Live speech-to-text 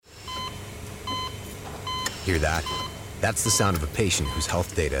Hear that? That's the sound of a patient whose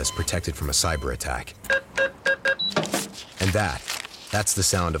health data is protected from a cyber attack. And that's the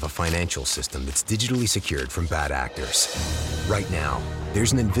sound of a financial system that's digitally secured from bad actors. Right now,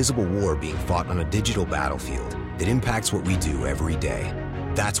 there's an invisible war being fought on a digital battlefield that impacts what we do every day.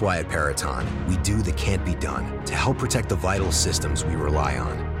 That's why at Peraton, we do the can't be done to help protect the vital systems we rely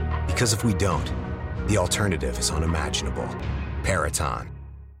on. Because if we don't, the alternative is unimaginable. Peraton.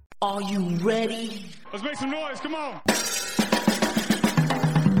 Are you ready? Let's make some noise, come on!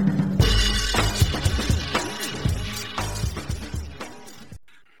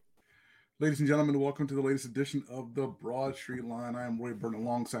 Ladies and gentlemen, welcome to the latest edition of the Broad Street Line. I am Roy Burton.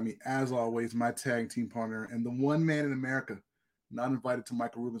 Alongside me, as always, my tag team partner and the one man in America not invited to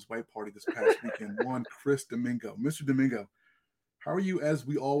Michael Rubin's white party this past weekend, one Chris Domingo. Mr. Domingo, how are you, as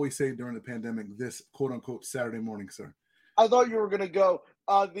we always say during the pandemic, this quote-unquote Saturday morning, sir? I thought you were going to go,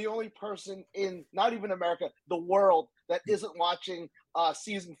 the only person in, not even America, the world, that isn't watching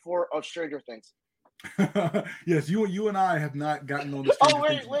season 4 of Stranger Things. Yes, you and I have not gotten on the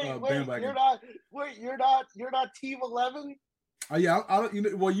Stranger Things bandwagon. You're not Team 11? Yeah,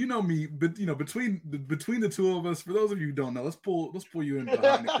 you know me, but between the two of us, for those of you who don't know, let's pull you in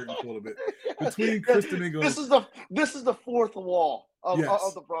behind the curtain a little bit. Between Chris Domingo, this is the fourth wall of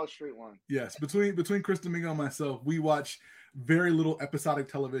the Broad Street Line. Yes, between Chris Domingo and myself, we watch very little episodic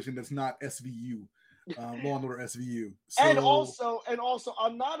television that's not SVU, Law and Order SVU. So, and also,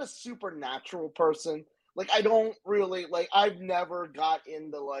 I'm not a supernatural person. Like, I don't really I've never got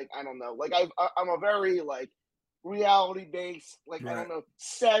into I'm a very reality based, right. I don't know,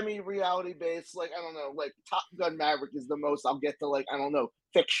 semi-reality based, I don't know, Top Gun Maverick is the most I'll get to, I don't know,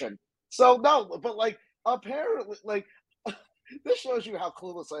 fiction. So no, but apparently, this shows you how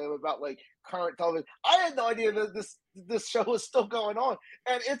clueless I am about current television. I had no idea that this show was still going on,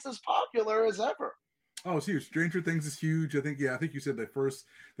 and it's as popular as ever. Oh, it's huge. Stranger Things is huge. I think you said I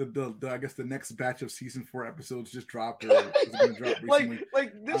guess the next batch of season 4 episodes just dropped. Or is going to drop recently.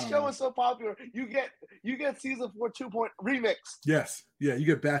 This show is so popular. You get season 4 2.0 remix. Yes, yeah, you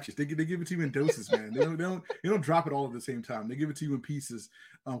get batches. They give it to you in doses, man. They don't drop it all at the same time. They give it to you in pieces.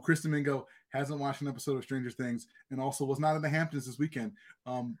 Chris Domingo hasn't watched an episode of Stranger Things, and also was not in the Hamptons this weekend.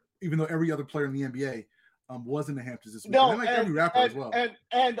 Even though every other player in the NBA was in the Hamptons this week. No, and every rapper as well.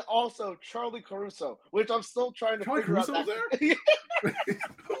 And also Charlie Caruso, which I'm still trying to figure out. Charlie Caruso's there?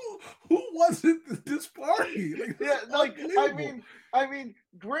 who wasn't at this party? I mean,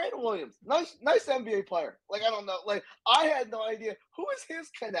 Grant Williams, nice NBA player. I don't know. I had no idea. Who is his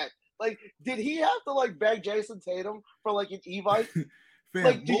connect? Did he have to beg Jason Tatum for an Evite?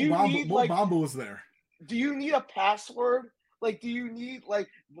 Fam, Mo Bamba was there. Do you need a password? Do you need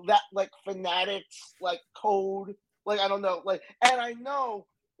that fanatics code? I don't know. And I know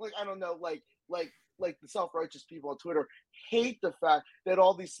I don't know the self-righteous people on Twitter hate the fact that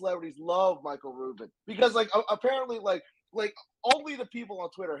all these celebrities love Michael Rubin because apparently only the people on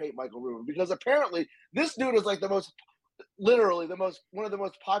Twitter hate Michael Rubin because apparently this dude is one of the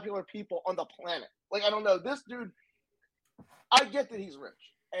most popular people on the planet. I don't know, this dude, I get that he's rich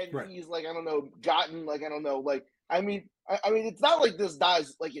and right. He's I don't know, gotten I don't know, I mean, it's not like this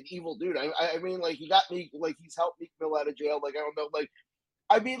guy's an evil dude. I mean, he got me, he's helped Meek Mill out of jail. I don't know,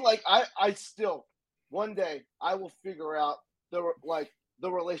 I mean, I still, one day I will figure out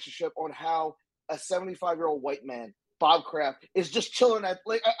the relationship on how a 75-year-old white man, Bob Kraft, is just chilling at,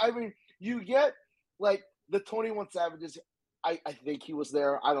 I mean, you get the 21 Savages. I think he was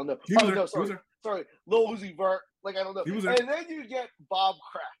there. I don't know. Sorry, Lil Uzi Vert. I don't know. And then you get Bob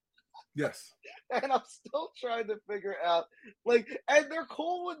Kraft. Yes. And I'm still trying to figure out, and they're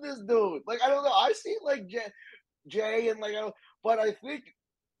cool with this dude. I don't know. I see, Jay and, but I think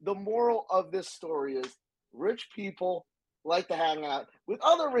the moral of this story is rich people like to hang out with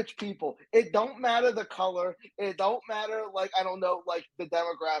other rich people. It don't matter the color. It don't matter, I don't know, the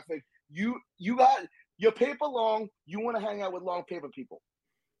demographic. You got your paper long. You want to hang out with long paper people.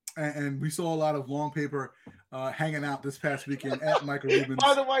 And we saw a lot of long paper hanging out this past weekend at Michael Rubin's.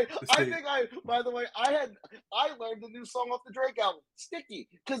 By the way, I learned the new song off the Drake album, "Sticky,"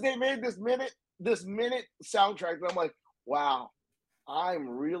 because they made this minute soundtrack, and I'm like, wow, I'm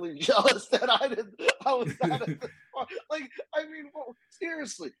really jealous that I was not at this part. I mean,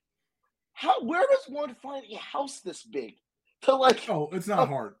 seriously, where does one find a house this big? Oh, it's not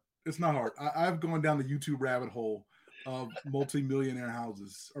hard. It's not hard. I've gone down the YouTube rabbit hole of multi-millionaire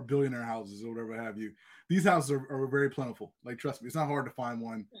houses or billionaire houses or whatever have you. These houses are very plentiful. Trust me, it's not hard to find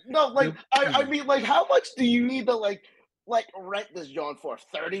one. No, I mean, how much do you need to rent this joint for?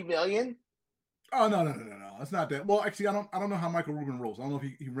 $30 million? Oh no. It's not that. Well, actually, I don't know how Michael Rubin rolls. I don't know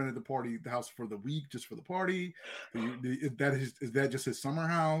if he rented the house for the week, just for the party. Is that just his summer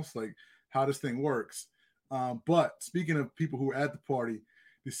house? Like how this thing works. But speaking of people who were at the party,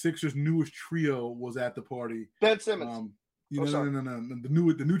 the Sixers' newest trio was at the party. Ben Simmons. No.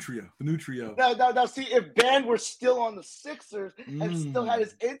 The new trio. No. See, if Ben were still on the Sixers and still had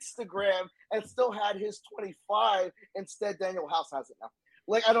his Instagram and still had his 25, instead Daniel House has it now.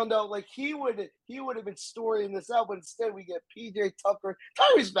 Like, I don't know, like he would have been storying this out, but instead we get PJ Tucker,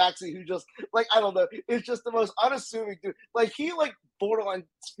 Tyrese Maxey, who just, like, I don't know, is just the most unassuming dude. Like, he, like, borderline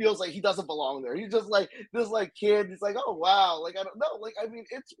feels like he doesn't belong there. He's just like this, like, kid. He's like, oh wow, like, I don't know, like, I mean,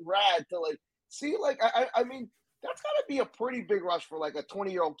 it's rad to, like, see, like, I mean, that's gotta be a pretty big rush for, like, a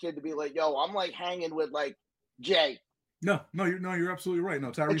 20-year-old kid to be like, yo, I'm, like, hanging with, like, Jay. No, you're absolutely right.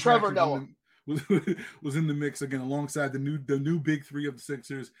 No, Tyrese Trevor Noah was in the mix again alongside the new big three of the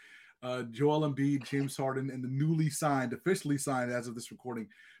Sixers, Joel Embiid, James Harden, and the officially signed as of this recording,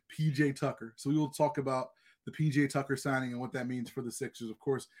 PJ Tucker. So we will talk about the PJ Tucker signing and what that means for the Sixers. Of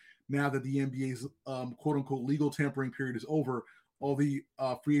course, now that the NBA's quote unquote legal tampering period is over, all the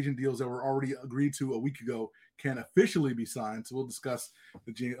free agent deals that were already agreed to a week ago can officially be signed. So we'll discuss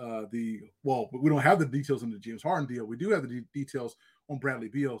we don't have the details on the James Harden deal. We do have the details on Bradley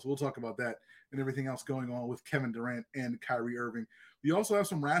Beal. So we'll talk about that and everything else going on with Kevin Durant and Kyrie Irving. We also have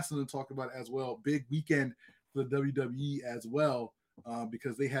some wrestling to talk about as well. Big weekend for the WWE as well,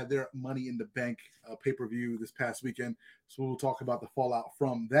 because they had their Money in the Bank pay-per-view this past weekend. So we'll talk about the fallout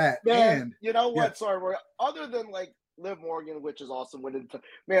from that. Man, and you know what? Yeah. Sorry, other than like Liv Morgan, which is awesome.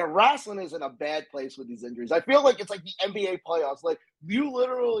 Man, wrestling is in a bad place with these injuries. I feel like it's like the NBA playoffs. Like, you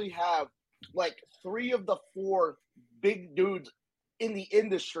literally have like 3 of the 4 big dudes in the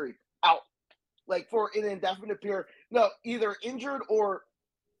industry out, like, for an indefinite period. No, either injured or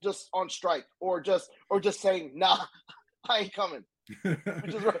just on strike, or just saying, nah, I ain't coming.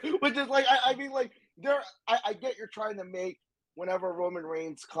 which is like, I mean, like, I get you're trying to make whenever Roman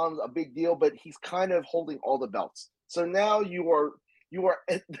Reigns comes a big deal, but he's kind of holding all the belts. So now you are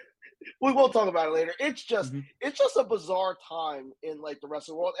we will talk about it later. It's just a bizarre time in, like, the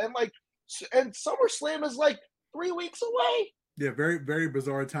wrestling world, and SummerSlam is like 3 weeks away. Yeah, very, very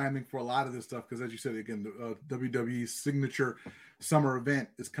bizarre timing for a lot of this stuff, because as you said, again, the WWE's signature summer event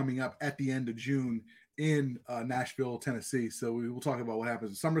is coming up at the end of June in Nashville, Tennessee. So we will talk about what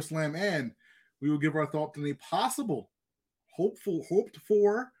happens at SummerSlam, and we will give our thoughts on a possible, hoped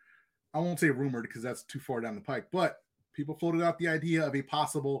for, I won't say rumored because that's too far down the pike, but people floated out the idea of a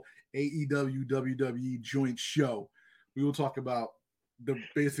possible AEW WWE joint show. We will talk about the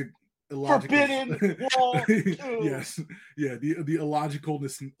basic Forbidden Wall 2. Yes, yeah, the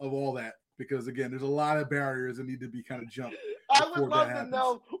illogicalness of all that, because again, there's a lot of barriers that need to be kind of jumped. I would love to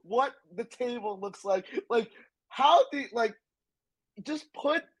know what the table looks like. Like, how just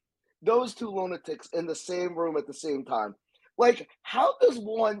put those 2 lunatics in the same room at the same time. Like, how does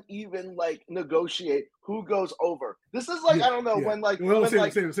one even, like, negotiate who goes over? This is like, I don't know, when, like... Well,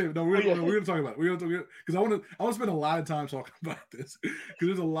 save it. No, we're going to talk about it. Because I want to spend a lot of time talking about this. Because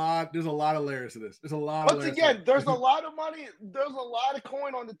there's a lot of layers to this. There's a lot of layers. Once again, there's a lot of money. There's a lot of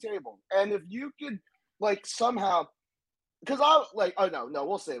coin on the table. And if you could, like, somehow... Because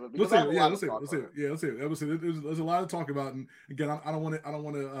we'll save it. Let's save it. Let's save it. There's a lot to talk about. And again, I don't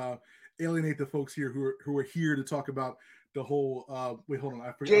want to alienate the folks here who are here to talk about the whole wait, hold on,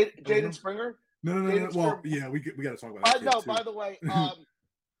 I forgot. Jaden Springer? No. Well, yeah, we got to talk about that. No, by the way,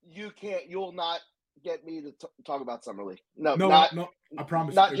 you'll not get me to talk about Summer League. No, I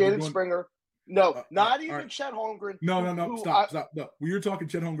promise. Not Jaden Springer. No, not even right. Chet Holmgren. No, stop. No, we're talking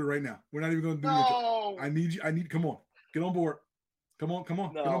Chet Holmgren right now. We're not even going to do it. I need, come on. Get on board. Come on.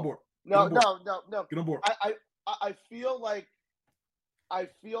 No. Get on board. No. Get on board. I feel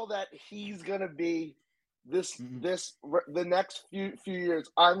that he's going to be the next few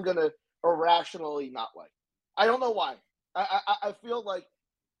years, I'm gonna irrationally not like. I don't know why. I feel like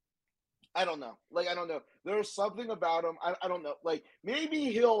I don't know. Like, I don't know. There's something about him. I don't know. Like,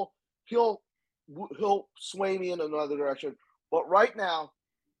 maybe he'll sway me in another direction. But right now,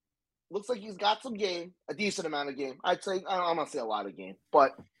 looks like he's got some game, a decent amount of game. I'd say I'm not say a lot of game,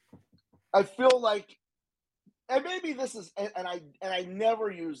 but I feel like, and maybe this is, and I never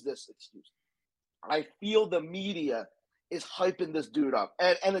use this excuse. I feel the media is hyping this dude up.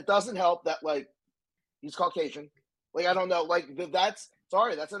 And it doesn't help that, like, he's Caucasian. Like, I don't know. Like, that's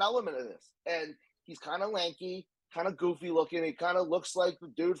an element of this. And he's kind of lanky, kind of goofy looking. He kind of looks like the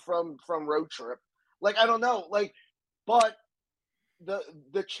dude from Road Trip. Like, I don't know. Like, but the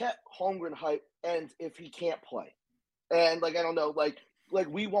Chet Holmgren hype ends if he can't play. And, like, I don't know. Like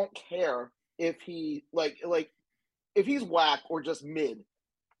we won't care if he if he's whack or just mid,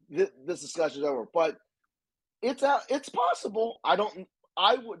 this discussion is over. But it's possible. The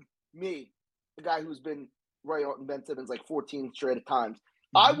guy who's been right on Ben Simmons like 14 straight times,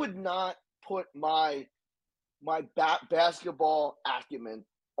 I would not put my basketball acumen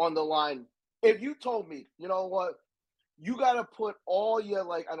on the line. If you told me, you know what, you got to put all your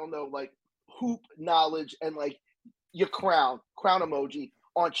hoop knowledge and your crown emoji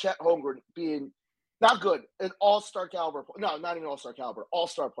on Chet Holmgren being not good, an all-star caliber. No, not even all-star caliber,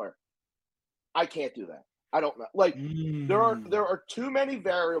 all-star player. I can't do that. I don't know. There are too many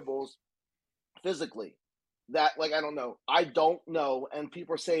variables physically that I don't know. And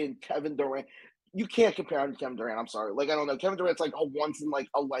people are saying Kevin Durant. You can't compare him to Kevin Durant. I'm sorry. I don't know. Kevin Durant's a once in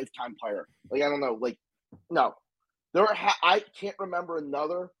a lifetime player. I don't know. No. I can't remember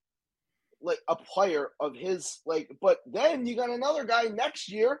another a player of his but then you got another guy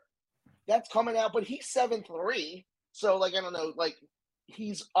next year that's coming out, but he's 7'3". So I don't know,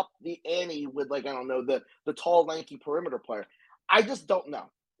 he's up the ante with I don't know, the tall, lanky perimeter player. I just don't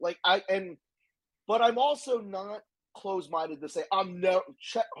know. But I'm also not close-minded to say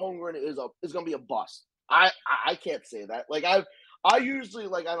Chet Holmgren is going to be a bust. I can't say that. I usually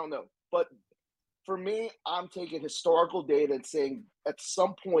I don't know, but for me, I'm taking historical data and saying at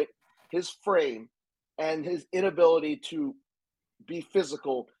some point his frame and his inability to be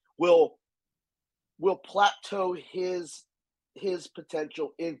physical will plateau his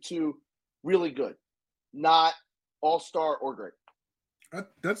potential into really good, not all-star or great.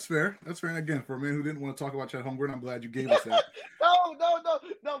 That's fair. That's fair. And again, for a man who didn't want to talk about Chet Holmgren, I'm glad you gave us that.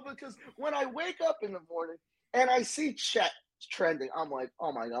 No, because when I wake up in the morning and I see Chet trending, I'm like,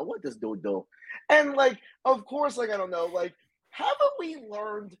 oh my God, what does dude do? And of course, I don't know, haven't we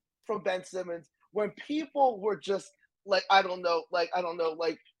learned from Ben Simmons when people were just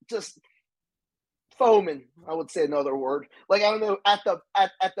just foaming, I would say another word, I don't know, at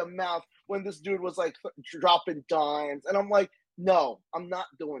the mouth when this dude was dropping dimes, and I'm like, no, I'm not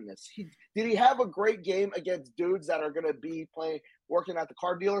doing this. Did he have a great game against dudes that are going to be working at the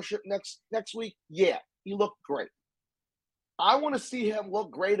car dealership next week? Yeah, he looked great. I want to see him look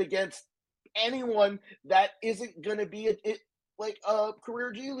great against anyone that isn't going to be a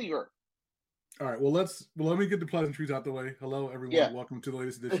career G leaguer. All right, well, let me get the pleasantries out the way. Hello, everyone. Yeah. Welcome to the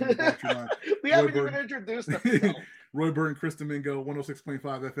latest edition of the Broad Street Line. We haven't even introduced them. Roy Burton, Chris Domingo, 106.5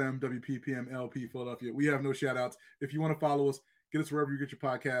 FM, WPPM, LP, Philadelphia. We have no shout-outs. If you want to follow us, get us wherever you get your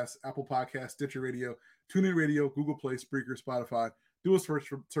podcasts, Apple Podcasts, Stitcher Radio, TuneIn Radio, Google Play, Spreaker, Spotify. Do a search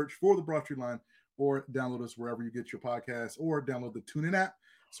for the Broad Street Line, or download us wherever you get your podcasts, or download the TuneIn app.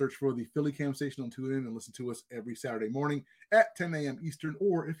 Search for the Philly Cam Station on TuneIn and listen to us every Saturday morning at 10 a.m. Eastern,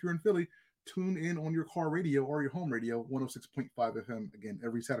 or if you're in Philly, tune in on your car radio or your home radio, 106.5 FM, again,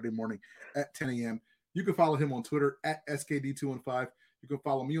 every Saturday morning at 10 a.m. You can follow him on Twitter at SKD215. You can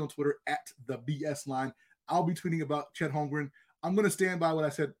follow me on Twitter at the BS Line. I'll be tweeting about Chet Holmgren. I'm going to stand by what I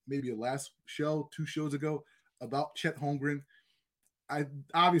said maybe last show, 2 shows ago, about Chet Holmgren.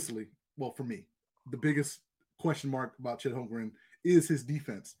 For me, the biggest question mark about Chet Holmgren is his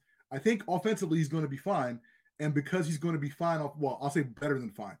defense. I think offensively he's going to be fine, and because he's going to be fine, I'll say better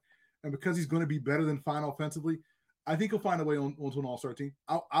than fine. And because he's going to be better than fine offensively, I think he'll find a way onto an all-star team.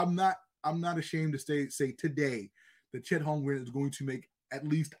 I'm not ashamed to say today that Chet Holmgren is going to make at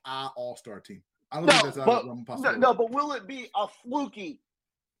least an all-star team. I don't think that's out of the realm of possibility. No, but will it be a fluky?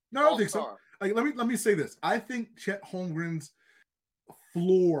 No, I don't think so. Let me say this. I think Chet Holmgren's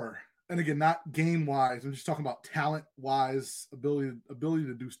floor, and again, not game-wise, I'm just talking about talent-wise, ability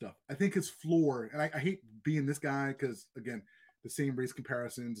to do stuff. I think his floor, and I hate being this guy because, again, the same race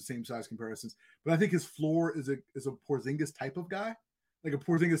comparisons, the same size comparisons. But I think his floor is a Porzingis type of guy, like a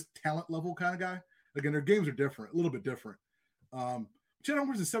Porzingis talent level kind of guy. Again, their games are different, a little bit different. Chet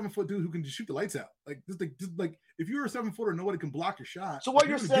Holmgren's a 7-foot dude who can just shoot the lights out. If you're a 7-footer, nobody can block your shot. So what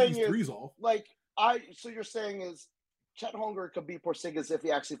you're saying is threes off. So you're saying is Chet Holmgren could be Porzingis if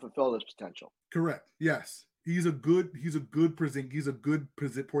he actually fulfilled his potential. Correct. Yes. He's a good Porzingis. He's a good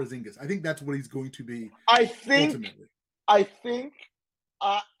Porzingis. I think that's what he's going to be. Ultimately. I think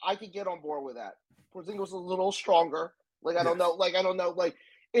I could get on board with that. Porzingis was a little stronger. I don't know.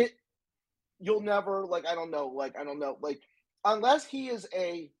 You'll never I don't know. Unless he is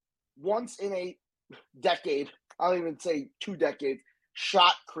a once in a decade, I don't even say 2 decades,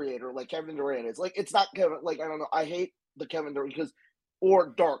 shot creator like Kevin Durant is. It's not Kevin. I don't know. I hate the Kevin Durant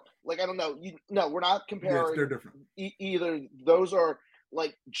or Dirk. I don't know. We're not comparing. Yes, they're different. Either those are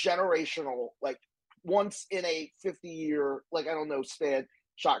generational, once in a 50-year, I don't know, span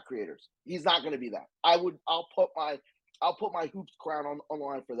shot creators. He's not going to be that. I'll put my hoops crown on the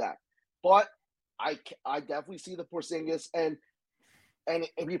line for that. but I definitely see the Porzingis and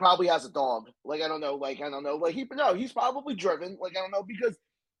he probably has a dog. Like I don't know. Like he's probably driven. Like I don't know because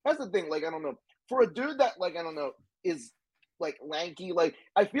that's the thing. Like I don't know for a dude that like I don't know is like lanky. Like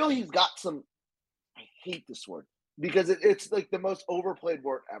I feel he's got some. I hate this word because it's like the most overplayed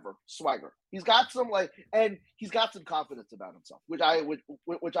word ever. Swagger. He's got some and he's got some confidence about himself, which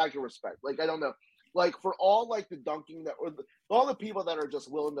I can respect. Like I don't know. Like for all like the dunking all the people that are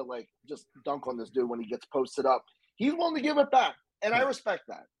just willing to like just dunk on this dude when he gets posted up, he's willing to give it back. And I respect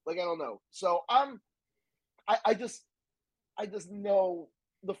that. Like, I don't know. So I just know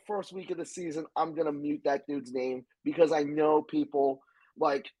the first week of the season, I'm going to mute that dude's name because I know people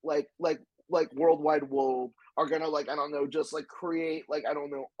like Worldwide Wobe are going to like, I don't know, just like create like, I don't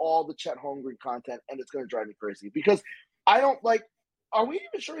know, all the Chet Holmgren content. And it's going to drive me crazy because I don't like, are we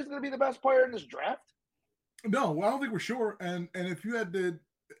even sure he's going to be the best player in this draft? No, well, I don't think we're sure. And if you had to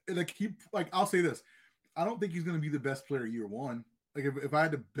like keep, like, I'll say this, I don't think he's going to be the best player year one. Like if I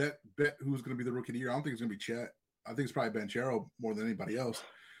had to bet who's going to be the rookie of the year, I don't think it's going to be Chet. I think it's probably Banchero more than anybody else.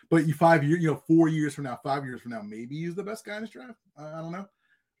 But 5 years, 4 years from now, 5 years from now, maybe he's the best guy in this draft. I don't know.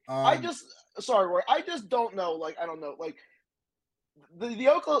 I just don't know. Like I don't know. Like the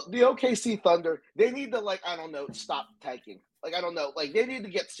OKC Thunder, they need to like I don't know stop tanking. Like I don't know. Like they need to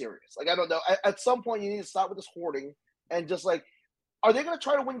get serious. Like I don't know. At some point, you need to stop with this hoarding and just like, are they going to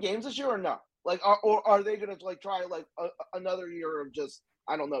try to win games this year or no? Like, or are they going to like try like another year of just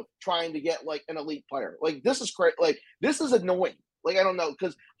I don't know trying to get like an elite player? Like this is great. Like this is annoying. Like I don't know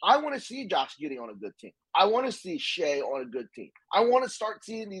because I want to see Josh Giddey on a good team. I want to see Shea on a good team. I want to start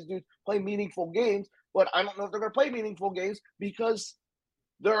seeing these dudes play meaningful games. But I don't know if they're going to play meaningful games because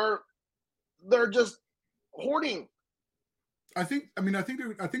they're just hoarding. I think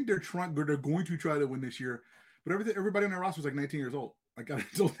they're trying. They're going to try to win this year. But everybody on their roster is like 19 years old. Like I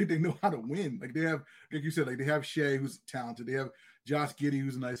don't think they know how to win. Like they have, like you said, like they have Shea who's talented. They have Josh Giddey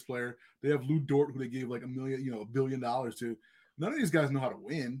who's a nice player. They have Lou Dort who they gave like $1 billion to. None of these guys know how to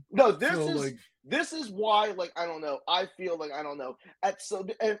win. No, this is why like I don't know. I feel like I don't know.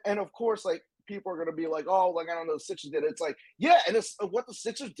 And of course like people are gonna be like, oh, like I don't know, the Sixers did it. It's like yeah, and it's what the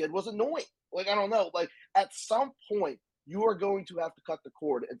Sixers did was annoying. Like I don't know. Like at some point you are going to have to cut the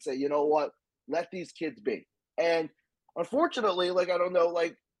cord and say, you know what, let these kids be. And unfortunately, like I don't know,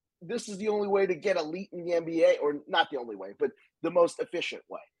 like this is the only way to get elite in the NBA, or not the only way, but the most efficient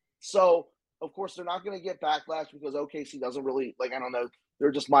way. So of course they're not going to get backlash because OKC doesn't really like I don't know,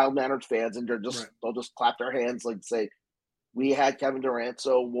 they're just mild-mannered fans and they'll just clap their hands like say we had Kevin Durant,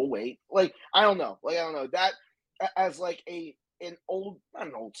 so we'll wait. Like I don't know that as like not an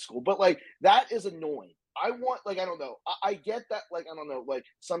old school, but like that is annoying. I want, like, I don't know. I get that, like, I don't know, like,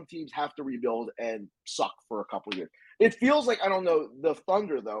 some teams have to rebuild and suck for a couple years. It feels like, I don't know, the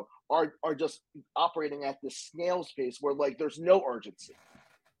Thunder, though, are just operating at this snail's pace where, like, there's no urgency.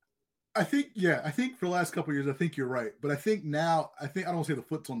 I think for the last couple of years, I think you're right. But I think now, I don't say the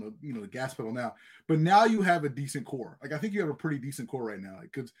foot's on the, the gas pedal now, but now you have a decent core. Like, I think you have a pretty decent core right now.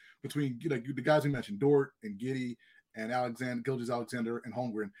 Because between, like, the guys we mentioned, Dort and Giddey and Gilgeous-Alexander and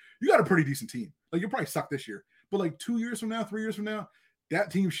Holmgren, you got a pretty decent team. Like, you'll probably suck this year. But, like, 2 years from now, 3 years from now, that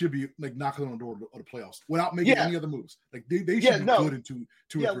team should be, like, knocking on the door of the playoffs without making any other moves. Like, they should be good in two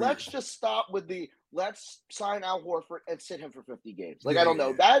or 3 let's years. just stop with let's sign Al Horford and sit him for 50 games. Like, I don't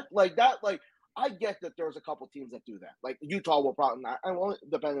know. That, I get that there's a couple teams that do that. Like, Utah will probably not,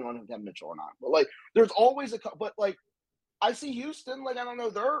 depending on if they have Mitchell or not. But, like, there's always but, like, I see Houston, like, I don't know,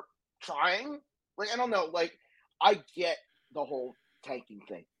 they're trying. Like, I don't know. Like, I get the whole tanking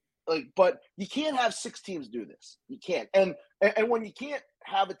thing. Like, but you can't have 6 teams do this. You can't. And when you can't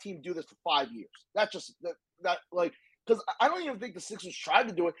have a team do this for 5 years, that's just that like, because I don't even think the Sixers tried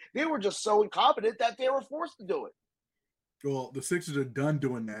to do it. They were just so incompetent that they were forced to do it. Well, the Sixers are done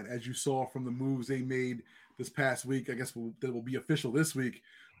doing that, as you saw from the moves they made this past week. I guess that will be official this week.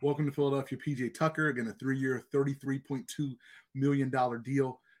 Welcome to Philadelphia, PJ Tucker. Again, a 3-year, $33.2 million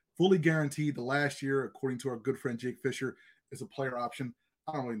deal. Fully guaranteed. The last year, according to our good friend Jake Fisher, is a player option.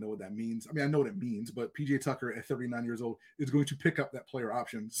 I don't really know what that means. I mean, I know what it means, but PJ Tucker at 39 years old is going to pick up that player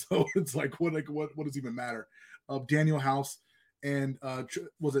option. So it's like, what does even matter? Daniel House and I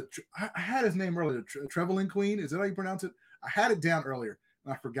had his name earlier, Trevelin Queen. Is that how you pronounce it? I had it down earlier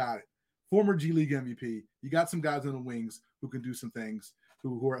and I forgot it. Former G League MVP. You got some guys on the wings who can do some things,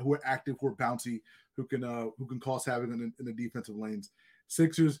 who are active, who are bouncy, who can cause havoc in the defensive lanes.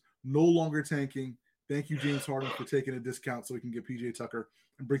 Sixers no longer tanking. Thank you, James Harden, for taking a discount so we can get PJ Tucker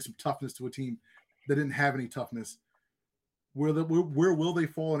and bring some toughness to a team that didn't have any toughness. Where will they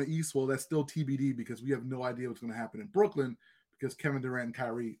fall in the East? Well, that's still TBD because we have no idea what's going to happen in Brooklyn because Kevin Durant and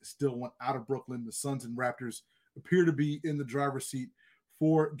Kyrie still went out of Brooklyn. The Suns and Raptors appear to be in the driver's seat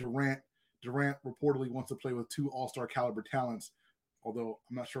for Durant. Durant reportedly wants to play with 2 all-star caliber talents, although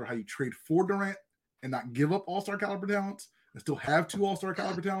I'm not sure how you trade for Durant and not give up all-star caliber talents and still have 2 all-star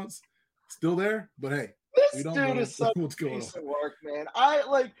caliber talents still there. But hey, this dude is such a piece of work, man.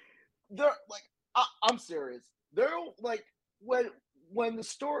 I'm serious. They're like when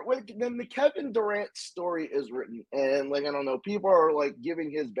the Kevin Durant story is written and like I don't know, people are like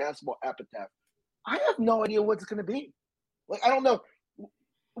giving his basketball epitaph. I have no idea what it's going to be. Like I don't know.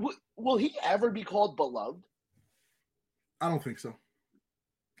 Will he ever be called beloved? I don't think so.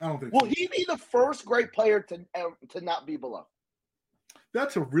 Will he be the first great player to not be beloved?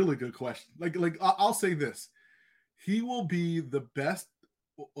 That's a really good question. Like I'll say this. He will be the best.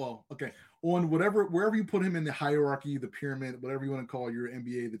 Well, okay. On wherever you put him in the hierarchy, the pyramid, whatever you want to call your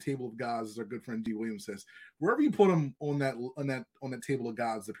NBA, the table of gods, as our good friend D. Williams says, wherever you put him on that table of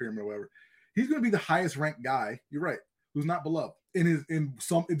gods, the pyramid, or whatever, he's going to be the highest ranked guy. You're right, who's not beloved in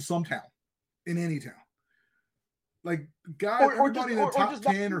some town, in any town. Like guys, everybody in the top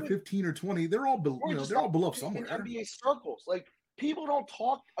 10 or 15 or 20, they're all they're all beloved somewhere. In NBA circles, like people don't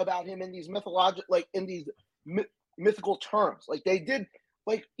talk about him in these mythical terms, like they did.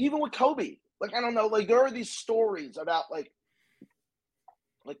 Like even with Kobe, like I don't know, like there are these stories about like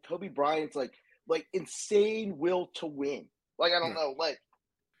Kobe Bryant's like insane will to win. Like I don't know, like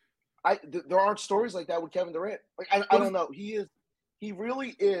there aren't stories like that with Kevin Durant. Like I don't know, he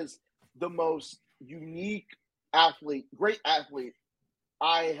really is the most unique athlete, great athlete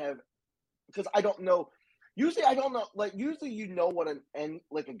I have, because I don't know. Usually I don't know. Like usually you know what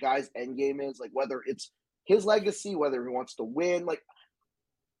a guy's end game is, like whether it's his legacy, whether he wants to win, like.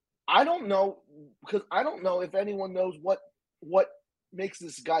 I don't know, because I don't know if anyone knows what makes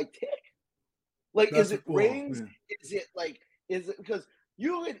this guy tick. Like, is it rings? Yeah. Is it because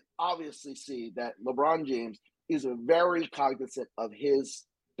you would obviously see that LeBron James is very cognizant of his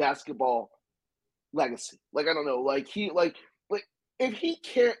basketball legacy. Like, I don't know, like if he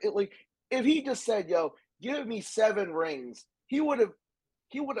cared, like if he just said, "Yo, give me 7 rings," he would have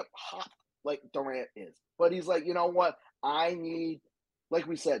hopped like Durant is. But he's like, you know what? I need, like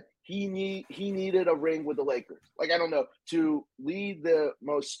we said. He needed a ring with the Lakers. Like, I don't know, to lead the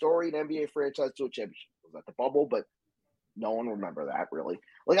most storied NBA franchise to a championship. Was that the bubble? But no one remember that, really.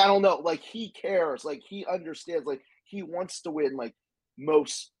 Like, I don't know. Like, he cares. Like, he understands. Like, he wants to win, like,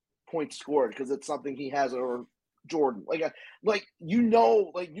 most points scored because it's something he has over Jordan. Like,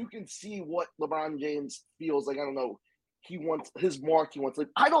 you can see what LeBron James feels like. I don't know. He wants his mark. He wants, like,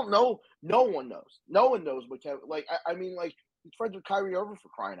 I don't know. No one knows. No one knows what Kevin, like, I mean, like, he's friends with Kyrie Irving, for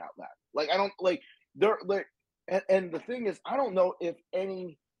crying out loud. Like, I don't like and the thing is, I don't know if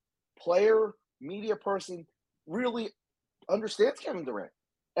any player, media person really understands Kevin Durant.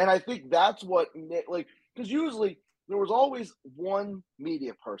 And I think that's what, like, because usually there was always one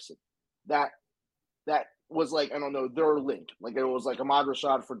media person that was like, I don't know, their link. Like, it was like Ahmad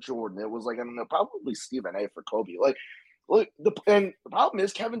Rashad for Jordan. It was like, I don't know, probably Stephen A for Kobe. And the problem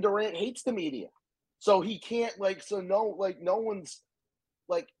is Kevin Durant hates the media. So he can't no one's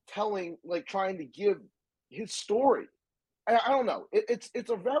like telling, like trying to give his story. I don't know. It's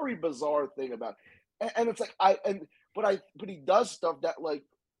a very bizarre thing about it. And it's like but he does stuff that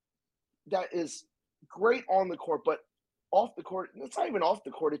is great on the court, but off the court, it's not even off the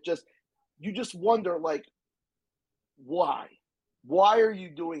court. You just wonder, like, why? Why are you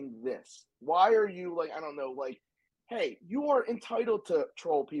doing this? Why are you, like, I don't know, like, hey, you are entitled to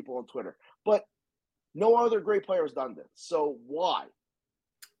troll people on Twitter, but no other great player has done this. So why?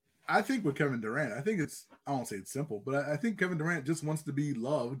 I think with Kevin Durant, I won't say it's simple, but I think Kevin Durant just wants to be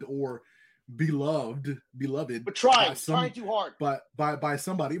loved or beloved. But trying too hard. But by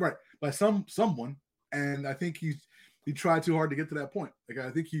somebody, right? By someone. And I think he tried too hard to get to that point. Like,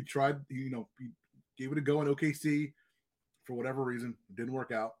 I think he tried, he gave it a go in OKC for whatever reason. It didn't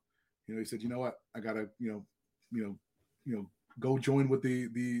work out. He said, you know what? I gotta, go join with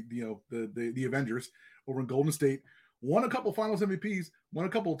the Avengers over in Golden State. Won a couple Finals MVPs, won a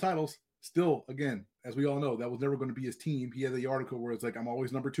couple of titles. Still, again, as we all know, that was never going to be his team. He had the article where it's like, I'm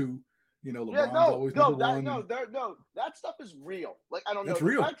always number 2. LeBron's always number 1. No, that stuff is real. Like, I don't know. It's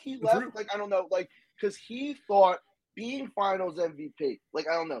real. The fact he left, like, I don't know, like, because he thought being Finals MVP, like,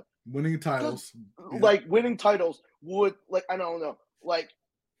 I don't know, winning titles, like winning titles would, like, I don't know, like,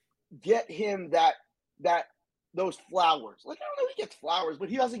 get him those flowers. Like, I don't know, he gets flowers, but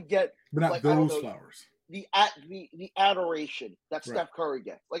he doesn't get, but not, like, those flowers. The adoration that Steph Curry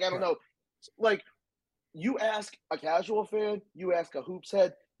gets. Like, I don't know. Like, you ask a casual fan, you ask a hoops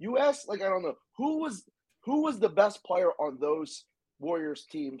head, you ask, like, I don't know, who was who was the best player on those Warriors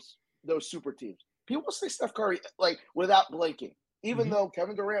teams, those super teams? People say Steph Curry, like, without blinking. Even though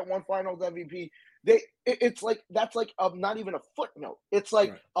Kevin Durant won Finals MVP, it's like that's like not even a footnote. It's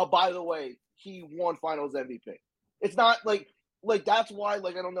like, by the way, he won Finals MVP. It's not like that's why,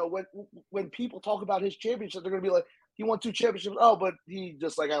 like, I don't know, when people talk about his championship, they're gonna be like, he won 2 championships. Oh, but he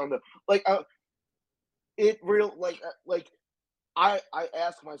just, like, I don't know, like, it real like I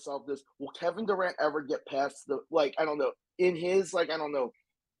ask myself this: will Kevin Durant ever get past the, like, I don't know, in his, like, I don't know,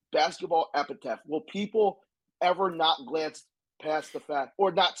 basketball epitaph? Will people ever not glance past the fact,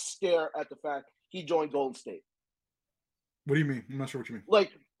 or not stare at the fact he joined Golden State? What do you mean? I'm not sure what you mean.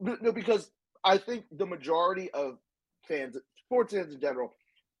 Like, no, because I think the majority of fans, sports fans in general,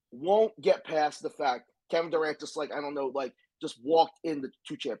 won't get past the fact Kevin Durant just, like, I don't know, like, just walked in the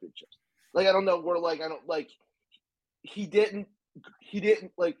 2 championships. Like, I don't know, where, like, I don't, like, he didn't,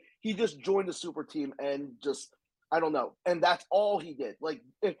 like, he just joined the super team and just, I don't know. And that's all he did. Like,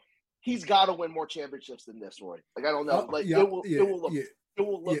 he's got to win more championships than this, Roy. Like, I don't know. Like, it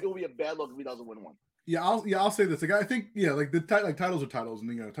will be a bad look if he doesn't win one. I'll say this. Like, I think, like, titles are titles,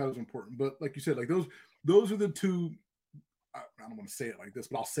 and titles are important. But like you said, like, those are the 2. I don't want to say it like this,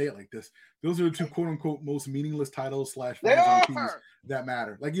 but I'll say it like this. Those are the 2 quote unquote most meaningless titles / MVPs that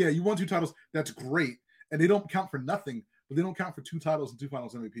matter. Like, you won 2 titles, that's great, and they don't count for nothing. But they don't count for 2 titles and 2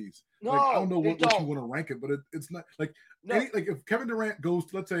 Finals MVPs. No, like, I don't know what you want to rank it, but it's not like like if Kevin Durant goes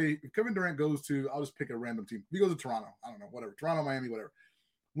to, let's say, if Kevin Durant goes to, I'll just pick a random team. If he goes to Toronto, I don't know, whatever, Toronto, Miami, whatever,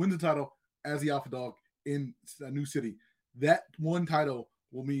 wins the title as the alpha dog in a new city, that one title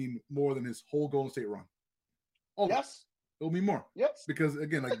will mean more than his whole Golden State run. Yes, it will mean more. Yes, because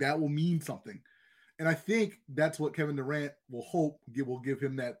again, like, that will mean something, and I think that's what Kevin Durant will give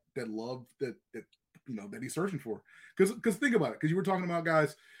him that love that that he's searching for. Because think about it. Because you were talking about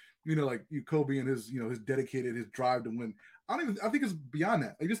guys, like Kobe and his his drive to win. I think it's beyond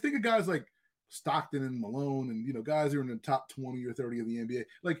that. Like, just think of guys like Stockton and Malone and guys who are in the top 20 or 30 of the NBA.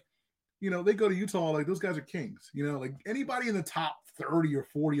 Like, they go to Utah, like, those guys are kings. Like, anybody in the top 30 or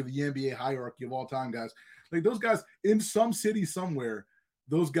 40 of the NBA hierarchy of all time, guys, like, those guys in some city somewhere,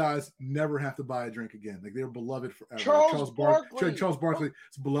 those guys never have to buy a drink again. Like, they're beloved forever. Charles Barkley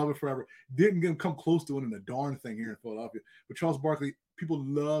is beloved forever. Didn't come close to winning a darn thing here in Philadelphia. But Charles Barkley, people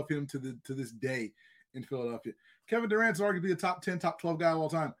love him to this day in Philadelphia. Kevin Durant's arguably a top 10, top 12 guy of all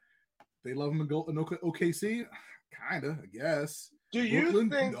time. They love him in OKC? Kind of, I guess. Do you Brooklyn?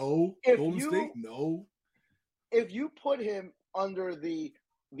 think No. Golden State? No. If you put him under the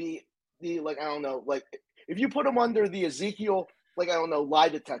like, I don't know, like, if you put him under the Ezekiel, like, I don't know, lie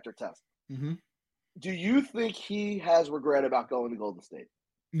detector test, do you think he has regret about going to Golden State?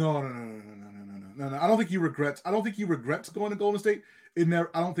 No. I don't think he regrets. I don't think he regrets going to Golden State. I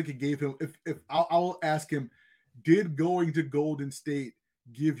don't think it gave him. If I'll ask him, did going to Golden State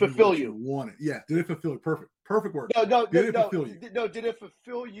fulfill you wanted? Yeah. Did it fulfill you? Perfect word. No. Did it fulfill you? No. Did it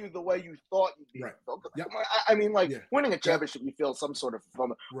fulfill you the way you thought you'd be? Right. Yep. I mean, like, winning a championship, you feel some sort of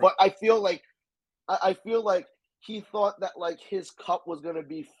fulfillment. Right. But I feel like he thought that, like, his cup was going to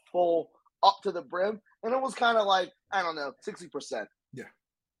be full up to the brim, and it was kind of like, I don't know, 60%.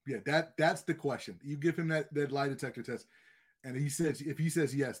 Yeah. That's the question. You give him that lie detector test, and if he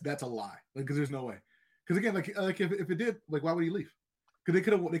says yes, that's a lie. Like, because there's no way. Because again, like if it did, like, why would he leave? Because they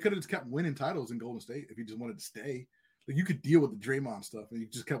could have just kept winning titles in Golden State if he just wanted to stay. Like, you could deal with the Draymond stuff, and he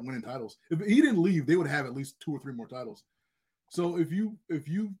just kept winning titles. If he didn't leave, they would have at least 2 or 3 more titles. So if you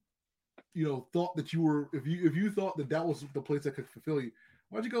thought that if you thought that was the place that could fulfill you,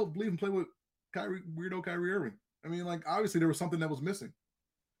 why'd you go leave and play with weirdo Kyrie Irving? I mean, like, obviously there was something that was missing.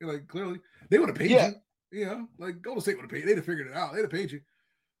 Like, clearly they would have paid you. Like, Golden State would have paid. They'd have figured it out. They'd have paid you.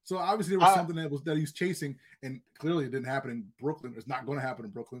 So obviously there was something that he's chasing, and clearly it didn't happen in Brooklyn. It's not going to happen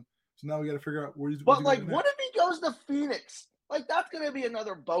in Brooklyn. So now we got to figure out where he's. But, like, what if he goes to Phoenix? Like, that's going to be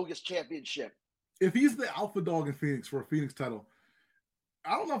another bogus championship. If he's the alpha dog in Phoenix for a Phoenix title,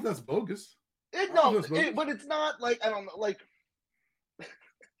 I don't know if that's bogus. But it's not, like, I don't know, like,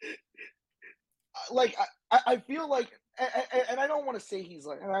 like, I feel like, and I don't want to say he's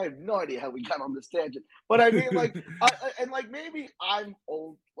like, and I have no idea how we got on this tangent, but I mean, like, maybe I'm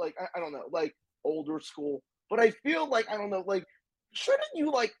old, like, I don't know, like, older school, but I feel like, I don't know, like, shouldn't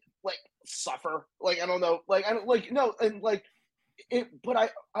you, like suffer? Like, I don't know, like, I don't, like, no, and, like,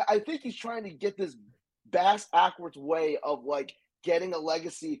 but I think he's trying to get this backwards way of, like, getting a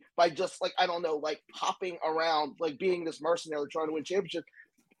legacy by just, like, I don't know, like, hopping around, like, being this mercenary trying to win championships.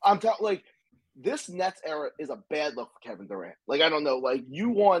 I'm telling, like, this Nets era is a bad look for Kevin Durant. Like, I don't know, like, you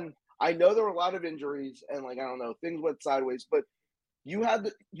won. I know there were a lot of injuries and, like, I don't know, things went sideways, but you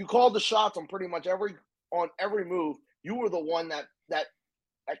called the shots on pretty much every on every move. You were the one that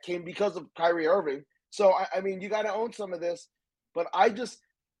came because of Kyrie Irving. So I mean, you got to own some of this. But because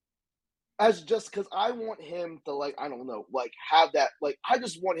I want him to, like, I don't know, like, have that, like, I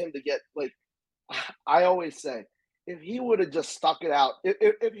just want him to get, like, I always say, if he would have just stuck it out,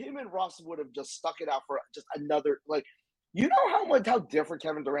 if him and Russ would have just stuck it out for just another, like, you know how different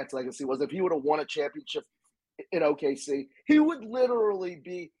Kevin Durant's legacy was if he would have won a championship in OKC. He would literally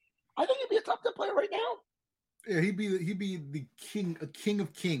be, I think he'd be a top 10 player right now. Yeah, he'd be the king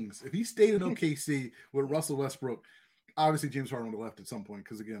of kings if he stayed in OKC with Russell Westbrook. Obviously, James Harden would have left at some point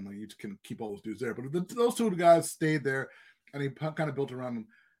because, again, like, you can keep all those dudes there. But if those two guys stayed there and he kind of built around them,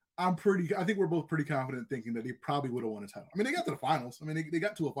 I think we're both pretty confident thinking that he probably would have won a title. I mean, they got to the finals. I mean, they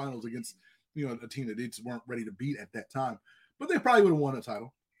got to a finals against, a team that they just weren't ready to beat at that time. But they probably would have won a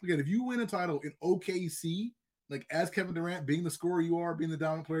title. Again, if you win a title in OKC, like, as Kevin Durant, being the scorer you are, being the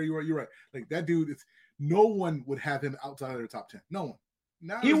dominant player you are, you're right. Like, that dude, no one would have him outside of their top 10. No one.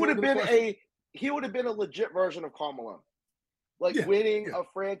 Now he would have been a legit version of Carmelo. Like, winning a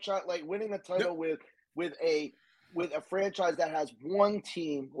franchise, like winning a title with a franchise that has one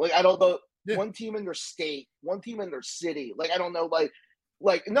team, like, I don't know, one team in their state, one team in their city. Like, I don't know, like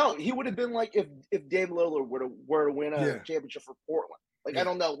no, he would have been like if Dave Lillard were to win a championship for Portland. Like, I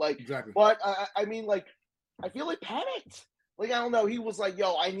don't know, like, exactly. But I mean, like, I feel like panicked. Like, I don't know, he was like,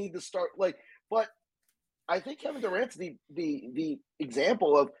 yo, I need to start, like, but I think Kevin Durant's the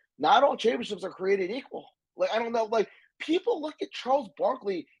example of not all championships are created equal. Like, I don't know, like, people look at Charles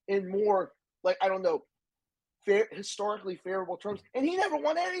Barkley in more, like, I don't know, historically favorable terms, and he never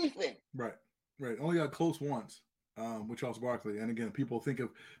won anything. Right. Only got close once with Charles Barkley. And again, people think of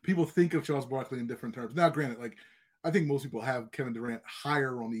Charles Barkley in different terms. Now, granted, like, I think most people have Kevin Durant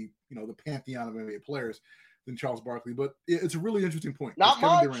higher on the the pantheon of NBA players than Charles Barkley. But it's a really interesting point. Not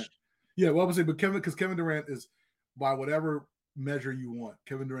much. Kevin Durant, well, I would say, but Kevin Durant is, by whatever measure you want,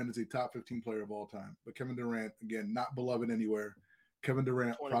 Kevin Durant is a top 15 player of all time. But Kevin Durant, again, not beloved anywhere. Kevin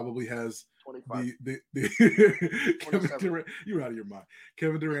Durant probably has 25. Kevin Durant, you're out of your mind.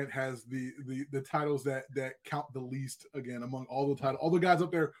 Kevin Durant has the titles that count the least, again, among all the guys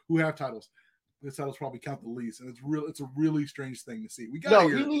up there who have titles. His titles probably count the least, and it's a really strange thing to see. He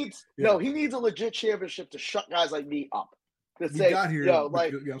needs a legit championship to shut guys like me up.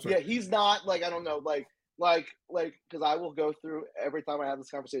 He's not, like, I don't know, like, because I will go through, every time I have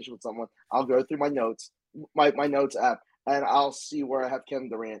this conversation with someone, I'll go through my notes, my notes app, and I'll see where I have Kevin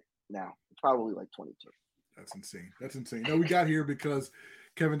Durant now. Probably like 22. That's insane. No, we got here because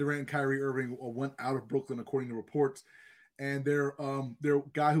Kevin Durant and Kyrie Irving went out of Brooklyn, according to reports, and their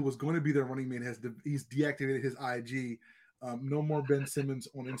guy who was going to be their running mate he's deactivated his IG. No more Ben Simmons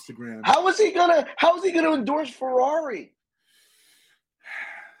on Instagram. How is he gonna endorse Ferrari?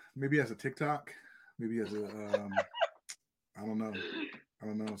 Maybe as a TikTok. Maybe as a I don't know.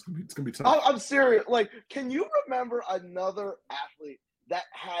 It's gonna be tough. I'm serious. Like, can you remember another athlete that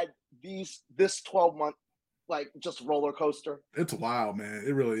had this 12-month, like, just roller coaster? It's wild, man.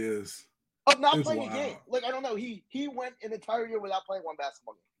 It really is. Of not playing a game. Like, I don't know. He went an entire year without playing one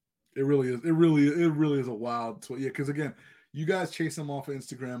basketball game. It really is. It really is a wild. Because again, you guys chased him off of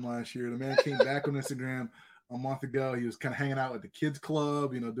Instagram last year. The man came back on Instagram a month ago. He was kind of hanging out at the kids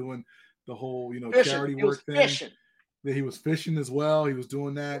club, doing the whole, charity work thing. Fishing. Yeah, he was fishing as well. He was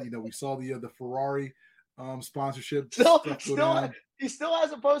doing that. We saw the Ferrari sponsorship. He still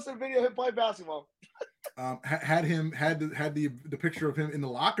hasn't posted a video of him playing basketball. Had the picture of him in the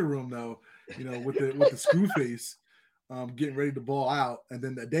locker room though, with the screw face, getting ready to ball out, and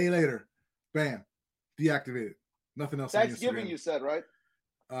then a day later, bam, deactivated. Nothing else. Thanksgiving, you said, right?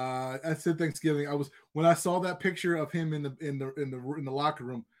 I said Thanksgiving. When I saw that picture of him in the locker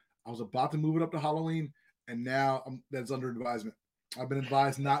room, I was about to move it up to Halloween, and now that's under advisement. I've been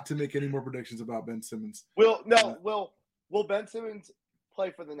advised not to make any more predictions about Ben Simmons. Will Ben Simmons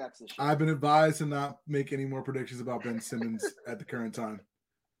play for the Nets this year? I've been advised to not make any more predictions about Ben Simmons at the current time.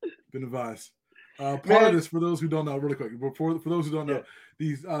 Been advised. Part of this, for those who don't know, really quick, for those who don't know,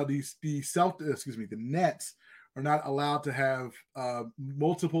 the Nets are not allowed to have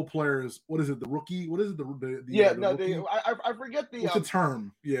multiple players. What is it? The rookie? What is it? I forget the. What's the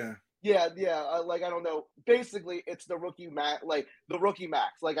term? Yeah. Yeah. Like, I don't know. Basically, it's the rookie max. Like, the rookie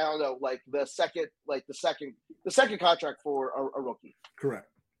max. Like, I don't know. Like, the second contract for a rookie. Correct.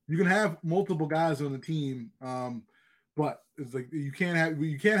 You can have multiple guys on the team, but it's like you can't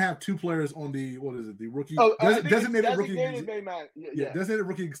have two players on the, what is it? The rookie designated rookie. Designated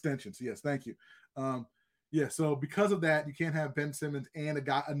rookie extensions. Yes, thank you. So because of that, you can't have Ben Simmons and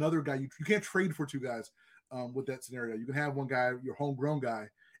another guy. You can't trade for two guys with that scenario. You can have one guy, your homegrown guy,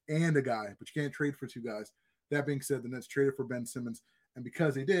 and a guy, but you can't trade for two guys. That being said, the Nets traded for Ben Simmons, and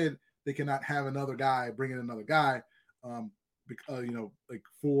because they did, they cannot have another guy bring in another guy, to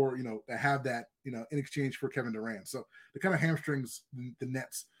have that, in exchange for Kevin Durant. So it kind of hamstrings the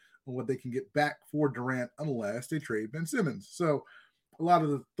Nets on what they can get back for Durant unless they trade Ben Simmons. So a lot of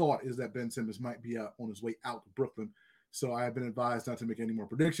the thought is that Ben Simmons might be on his way out to Brooklyn. So I have been advised not to make any more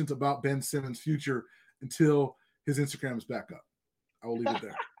predictions about Ben Simmons' future until his Instagram is back up. I will leave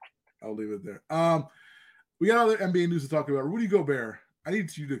it there. We got other NBA news to talk about. Rudy Gobert. I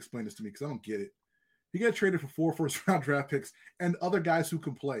need you to explain this to me because I don't get it. He got traded for 4 first-round draft picks and other guys who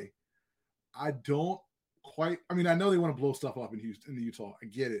can play. I don't quite. I mean, I know they want to blow stuff up in Houston, in Utah. I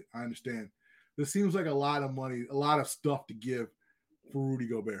get it. I understand. This seems like a lot of money, a lot of stuff to give for Rudy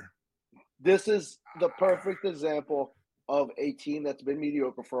Gobert. This is the perfect example of a team that's been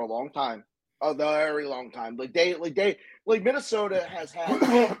mediocre for a long time, a very long time. Like Minnesota has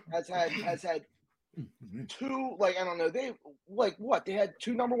had two, like, I don't know, they like what they had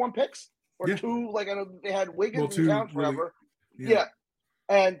 2 number 1 picks or 2, like, I don't, they had Wiggins and Towns forever,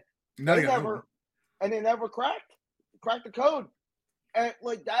 and they never cracked the code, and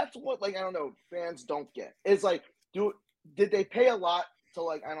like that's what, like, I don't know, fans don't get. It's like, did they pay a lot to,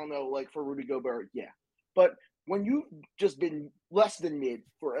 like, I don't know, like, for Rudy Gobert? Yeah, but when you've just been less than mid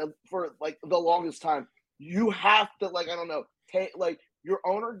for like the longest time, you have to, like, I don't know, take, like, your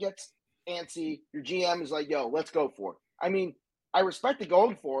owner gets antsy, your GM is like, yo, let's go for it. I mean, I respect the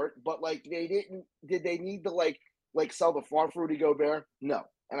going for it, but like, did they need to like sell the farm for Rudy Gobert? No.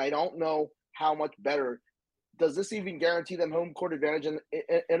 And I don't know how much better. Does this even guarantee them home court advantage in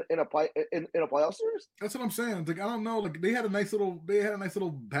a playoff series? That's what I'm saying. It's like, I don't know. Like, they had a nice little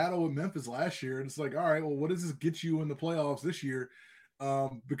battle with Memphis last year, and it's like, all right, well, what does this get you in the playoffs this year?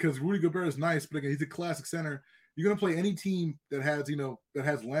 Because Rudy Gobert is nice, but again, he's a classic center. You're gonna play any team that has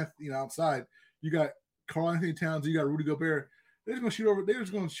length, outside. You got Karl-Anthony Towns, you got Rudy Gobert. They're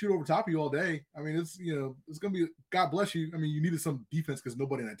just gonna shoot over top of you all day. I mean, it's gonna be, God bless you. I mean, you needed some defense because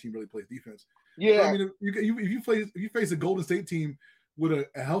nobody in that team really plays defense. Yeah. But, I mean, if you face a Golden State team with a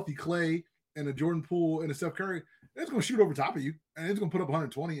healthy Clay and a Jordan Poole and a Steph Curry, they're just gonna shoot over top of you and it's gonna put up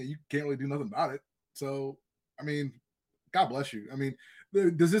 120, and you can't really do nothing about it. So, I mean, God bless you. I mean,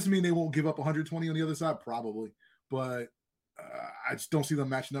 does this mean they won't give up 120 on the other side? Probably, but I just don't see them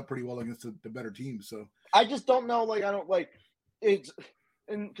matching up pretty well against the better teams. So I just don't know. Like, I don't like it's,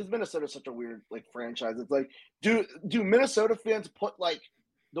 and because Minnesota's such a weird like franchise. It's like, do Minnesota fans put like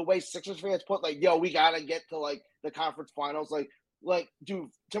the way Sixers fans put like, yo, we gotta get to like the conference finals? Like do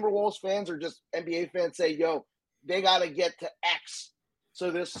Timberwolves fans or just NBA fans say, yo, they gotta get to X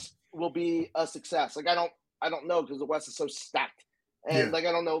so this will be a success? Like, I don't know, because the West is so stacked. And like,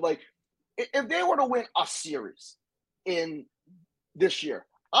 I don't know, like, if they were to win a series in this year,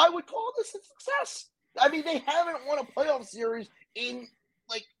 I would call this a success. I mean, they haven't won a playoff series in,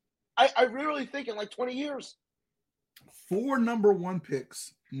 like, I really think in like 20 years. 4 number 1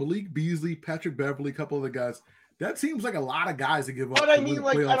 picks, Malik Beasley, Patrick Beverly, a couple other guys. That seems like a lot of guys to give up. But I mean,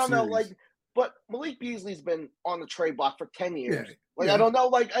 like, I don't know, series. like, but Malik Beasley's been on the trade block for 10 years. I don't know,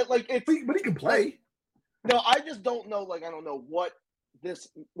 like it's, but he can play. No, I just don't know. Like, I don't know what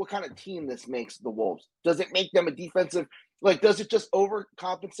kind of team this makes the Wolves. Does it make them a defensive? Like, does it just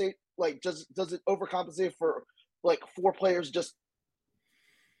overcompensate? Like, does it overcompensate for like 4 players just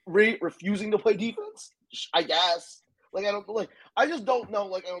refusing to play defense? I guess. Like, I just don't know.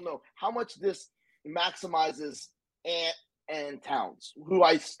 Like, I don't know how much this maximizes Ant and Towns, who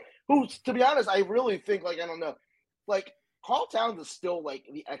to be honest, I really think, like, I don't know, like, Karl Towns is still like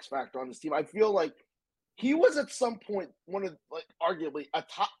the X factor on this team. I feel like he was at some point one of, like, arguably a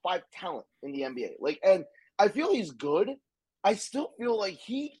top 5 talent in the NBA. Like, and I feel he's good. I still feel like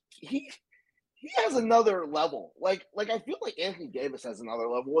he has another level. Like I feel like Anthony Davis has another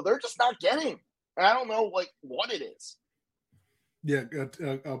level where they're just not getting. And I don't know, like, what it is. Yeah.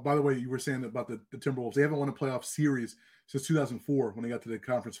 By the way, you were saying about the Timberwolves. They haven't won a playoff series since 2004 when they got to the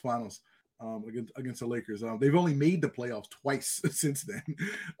conference finals against the Lakers. They've only made the playoffs twice since then.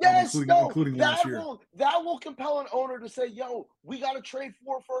 Yes, including last year. That will compel an owner to say, "Yo, we got to trade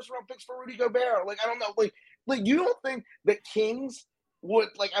 4 first-round picks for Rudy Gobert." Like, I don't know, like you don't think the Kings would,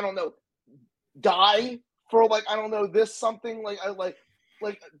 like, I don't know, die for, like, I don't know, this something like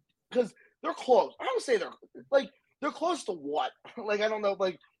because they're close. I would say they're close to what? Like, I don't know,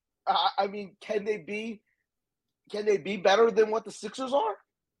 like, I mean, can they be better than what the Sixers are?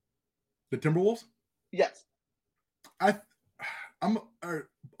 The Timberwolves? Yes. I'm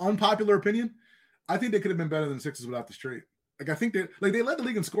unpopular opinion. I think they could have been better than the Sixers without this trade. Like I think they led the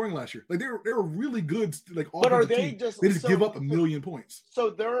league in scoring last year. Like they were really good. Like but are they team. just they just give up a million points?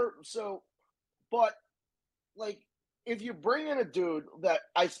 But like if you bring in a dude that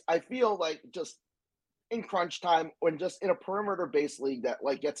I feel like just in crunch time when just in a perimeter based league that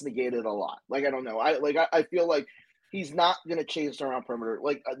like gets negated a lot. Like I don't know. I feel like he's not gonna chase around perimeter.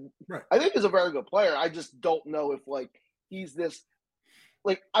 Like right. I think he's a very good player. I just don't know if like he's this.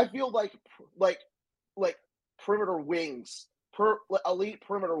 Like I feel like perimeter wings, elite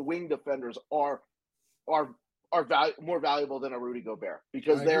perimeter wing defenders are more valuable than a Rudy Gobert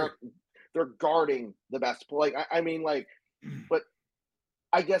because they're guarding the best. Like I mean, like, but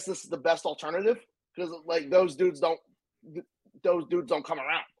I guess this is the best alternative because like those dudes don't come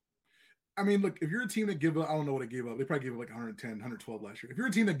around. I mean, look, if you're a team that give up, I don't know what they gave up. They probably gave up like 110, 112 last year. If you're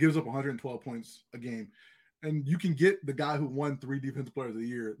a team that gives up 112 points a game, and you can get the guy who won 3 defensive players of the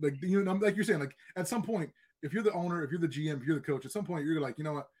year, like like you're saying, like at some point, if you're the owner, if you're the GM, if you're the coach, at some point you're like, you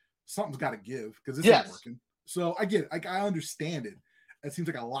know what, something's got to give because this isn't working. So I get it. I understand it. It seems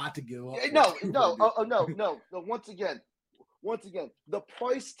like a lot to give up. No. Once again, the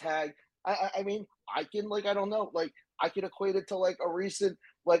price tag. I mean, I can like I don't know, like I can equate it to like a recent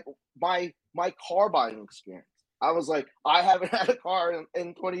like my car buying experience. I was like, I haven't had a car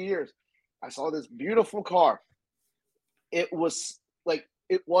in 20 years. I saw this beautiful car. It was like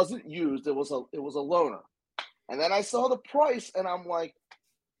it wasn't used. It was a loaner. And then I saw the price, and I'm like,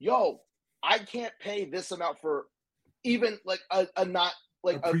 "Yo, I can't pay this amount for even like a not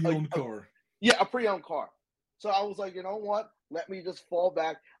like a pre-owned car." Yeah, a pre-owned car. So I was like, you know what? Let me just fall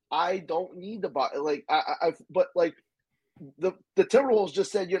back. I don't need to buy like but like the Timberwolves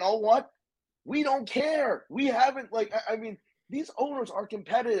just said, you know what? We don't care. We haven't like I mean. These owners are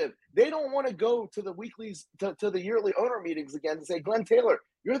competitive. They don't want to go to the weeklies, to the yearly owner meetings again and say, Glenn Taylor,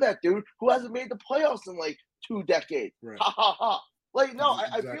 you're that dude who hasn't made the playoffs in like 2 decades. Right. Ha ha ha. Like, no,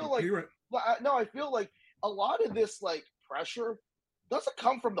 exactly. I feel like, no, I feel like a lot of this like pressure doesn't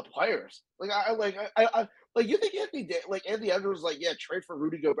come from the players. Like, I like you think Anthony Edwards was like, yeah, trade for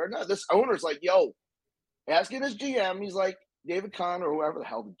Rudy Gobert. No, this owner's like, yo, asking his GM, he's like David Kahn or whoever the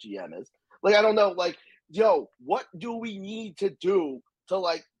hell the GM is. Like, I don't know, like, yo, what do we need to do to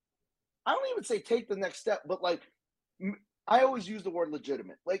like, I don't even say take the next step, but like, I always use the word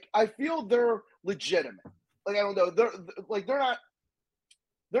legitimate. Like, I feel they're legitimate. Like, I don't know, they're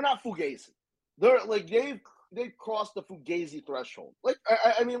not Fugazi. They're like, they've crossed the Fugazi threshold. Like,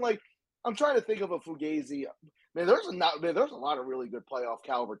 I mean, like, I'm trying to think of a Fugazi. Man, there's a lot of really good playoff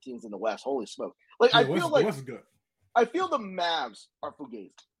caliber teams in the West. Holy smoke! Like, yeah, I feel the Mavs are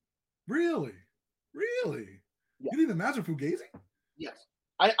Fugazi. Really? Yeah. You think the Mavs are Fugazi? Yes.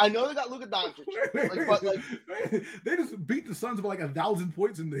 I know they got Luka Doncic. But they just beat the Suns by like 1,000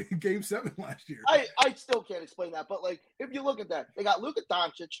 points in the Game 7 last year. I still can't explain that. But like, if you look at that, they got Luka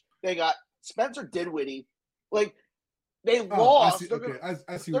Doncic. They got Spencer Dinwiddie. Like, they lost. They're going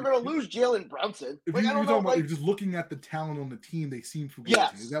to lose Jalen Brunson. If like, you're talking about if just looking at the talent on the team, they seem Fugazi.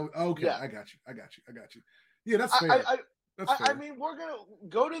 Yes. Is that okay? Yeah. I got you. Yeah, that's fair. I mean, we're going to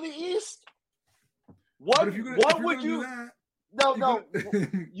go to the East. What would you? No.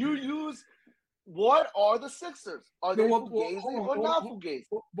 You use. What are the Sixers? Are they Fugazi or not Fugazi?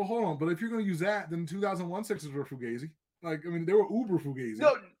 But hold on. But if you're going to use that, then 2001 Sixers were Fugazi. Like, I mean, they were uber Fugazi.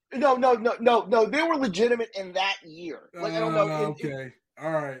 No. They were legitimate in that year. Like, I don't know. Okay.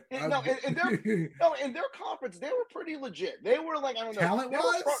 All right. In their conference, they were pretty legit. They were like, I don't know.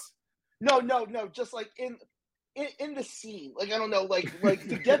 Talent-wise? No. Just like in the scene. Like, I don't know. Like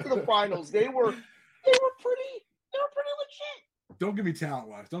to get to the finals, they were pretty legit. Don't give me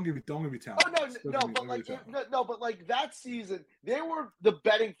talent-wise. Don't give me talent. Oh but like that season, they were the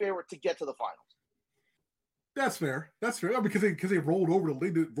betting favorite to get to the finals. That's fair. Because they rolled over the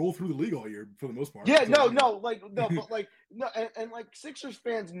league, rolled through the league all year for the most part. Yeah, and like Sixers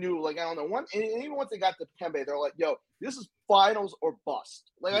fans knew, like, I don't know, and even once they got to Kembe, they're like, yo, this is finals or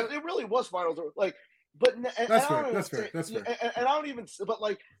bust. Like, it really was finals or like, but that's fair. And I don't even, but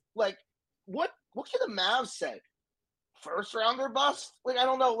like what can the Mavs say? First rounder bust? Like, I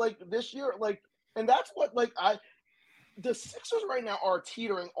don't know, like this year, like, and that's what like the Sixers right now are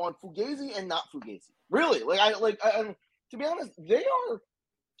teetering on Fugazi and not Fugazi. Really, to be honest, they are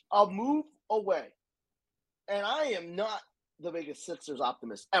a move away, and I am not the biggest Sixers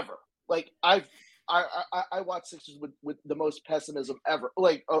optimist ever. Like I watch Sixers with the most pessimism ever,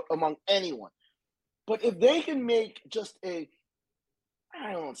 like among anyone. But if they can make just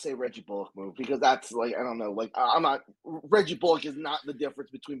I don't want to say Reggie Bullock move because that's like, I don't know, like Reggie Bullock is not the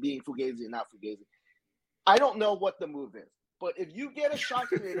difference between being Fugazi and not Fugazi. I don't know what the move is, but if you get a shot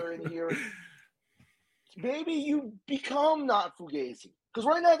creator in here maybe you become not Fugazi, because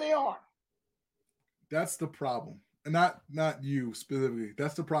right now they are. That's the problem, and not you specifically.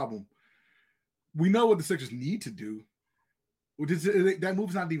 That's the problem. We know what the Sixers need to do. That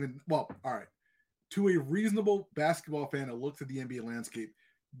move's not even all right. To a reasonable basketball fan that looks at the NBA landscape,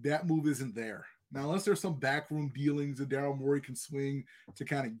 that move isn't there. Now, unless there's some backroom dealings that Daryl Morey can swing to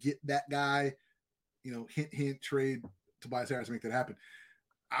kind of get that guy, hint, hint, trade Tobias Harris to make that happen.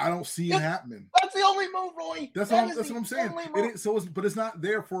 I don't see it happening. That's the only move, Roy. That's what I'm saying. But it's not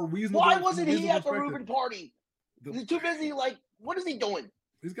there for a reasonable. Why wasn't he at the Rubin party? He's too busy. Like, what is he doing?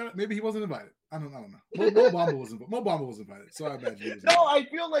 Maybe he wasn't invited. I don't know. Mo Bamba was invited. So I imagine he was. No, I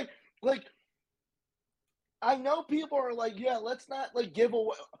feel like I know people are like, yeah, let's not like give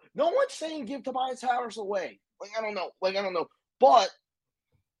away. No one's saying give Tobias Harris away. I don't know. But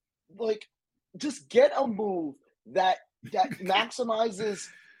just get a move that maximizes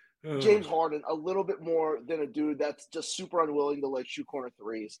James Harden a little bit more than a dude that's just super unwilling to shoot corner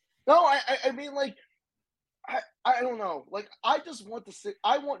threes. No, I mean I don't know. I just want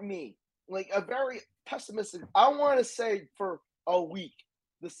I want a very pessimistic. I want to say for a week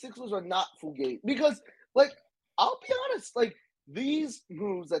the Sixers are not Fugazi because I'll be honest. These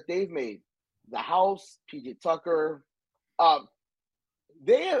moves that they've made, the House, PJ Tucker,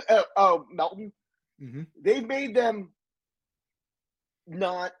 Melton, they've made them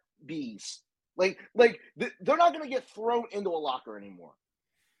not bees. They're not going to get thrown into a locker anymore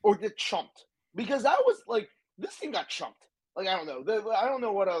or get chumped because that was this team got chumped. I don't know. I don't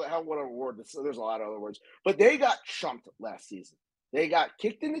know what other word. There's a lot of other words, but they got chumped last season. They got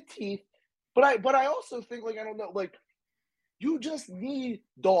kicked in the teeth. But I also think I don't know. You just need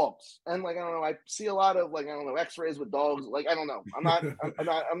dogs, and I don't know. I see a lot of X-rays with dogs. I don't know. I'm not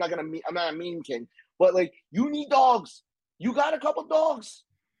a mean king, but you need dogs. You got a couple dogs.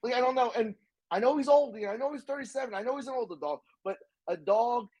 I don't know, and I know he's old. I know he's 37. I know he's an older dog, but a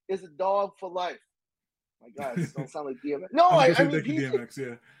dog is a dog for life. My God, it don't sound like DMX. No, I mean DMX,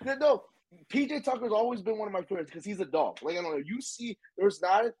 yeah. No, PJ Tucker's always been one of my favorites because he's a dog. I don't know. You see, it's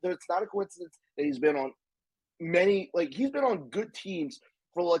not a coincidence that he's been on many. He's been on good teams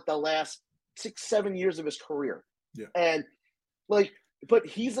for the last 6-7 years of his career. Yeah, and but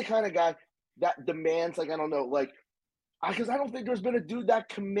he's the kind of guy that demands I don't know because I don't think there's been a dude that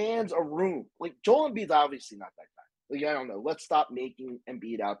commands a room. Joel Embiid's obviously not that guy. I don't know. Let's stop making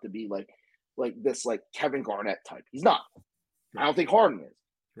Embiid out to be this Kevin Garnett type. He's not. Right. I don't think Harden is.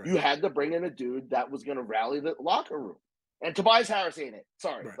 Right. You had to bring in a dude that was going to rally the locker room. And Tobias Harris ain't it.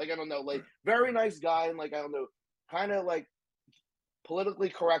 Sorry. Right. I don't know. Very nice guy. And I don't know, kind of politically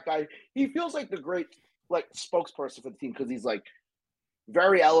correct guy. He feels like the great spokesperson for the team because he's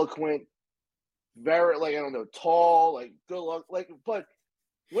very eloquent, very I don't know, tall, good luck. But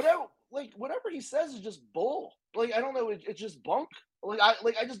whatever he says is just bull. I don't know. It's just bunk. I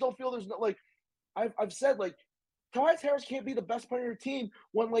just don't feel there's no I've said Tobias Harris can't be the best player on your team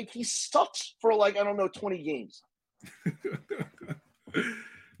when he sucks for I don't know 20 games.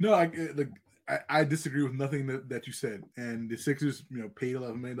 No, I disagree with nothing that you said. And the Sixers, paid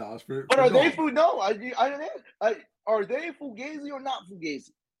 $11 million for. But are they Fugazi? No, I are they Fugazi or not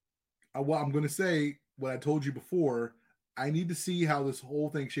Fugazi? Well, I'm going to say what I told you before. I need to see how this whole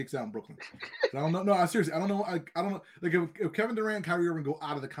thing shakes out in Brooklyn. I don't know. No, seriously, I don't know. I don't know. If Kevin Durant and Kyrie Irving go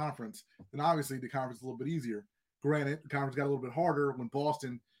out of the conference, then obviously the conference is a little bit easier. Granted, the conference got a little bit harder when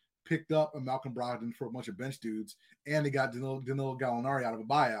Boston picked up a Malcolm Brogdon for a bunch of bench dudes, and they got Danilo Gallinari out of a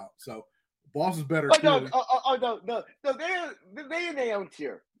buyout. So Boston's better. No. They in their own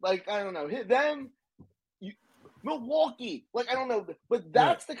tier. I don't know. Them, Milwaukee. I don't know. But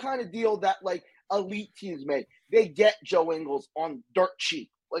that's the kind of deal that elite teams make. They get Joe Ingles on dirt cheap.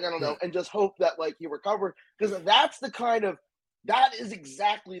 I don't know, and just hope that he recovered because that is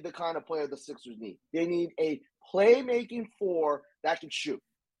exactly the kind of player the Sixers need. They need a playmaking four that can shoot.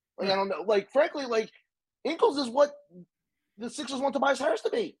 I don't know. Frankly, Ingles is what the Sixers want Tobias Harris to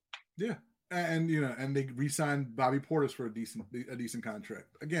be. Yeah. And and they re-signed Bobby Portis for a decent contract.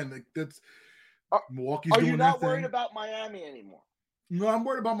 Again, that's Milwaukee's doing. Are you not worried about Miami anymore? No, I'm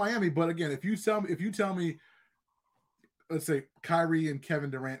worried about Miami. But again, if you tell me, let's say Kyrie and Kevin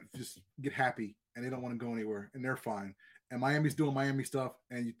Durant just get happy and they don't want to go anywhere and they're fine, and Miami's doing Miami stuff,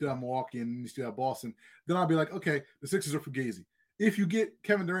 and you still have Milwaukee and you still have Boston, then I'll be like, okay, the Sixers are Fugazi. If you get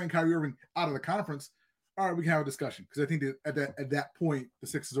Kevin Durant and Kyrie Irving out of the conference, all right, we can have a discussion because I think that at that point the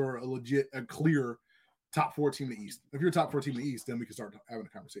Sixers are a clear top 4 team in the East. If you're a top 4 team in the East, then we can start having a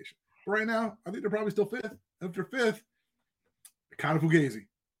conversation. But right now, I think they're probably still 5th. If they're 5th, kind of Fugazi.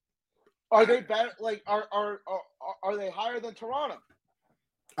 Are they better? Are they higher than Toronto?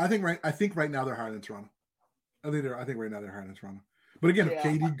 I think right now they're higher than Toronto. I think right now they're higher than Toronto. But again, if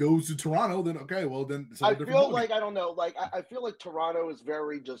KD goes to Toronto, then okay, well then I feel like I don't know. Like I feel like Toronto is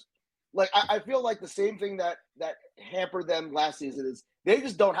very just like I feel like the same thing that hampered them last season is they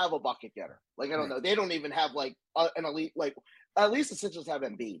just don't have a bucket getter. Like I don't know. They don't even have like an elite like at least the Sixers have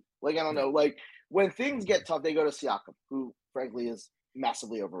Embiid. Like I don't know. Like when things get tough, they go to Siakam, who frankly is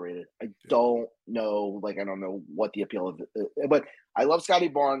massively overrated. I don't know. Like I don't know what the appeal of it, but I love Scotty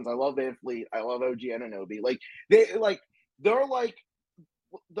Barnes. I love Van Fleet. I love OG Anunoby. Like they're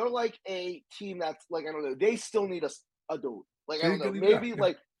like a team that's like I don't know. They still need a dude. Like I don't know. Maybe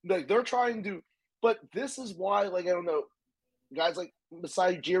like they're trying to. But this is why like I don't know. Guys like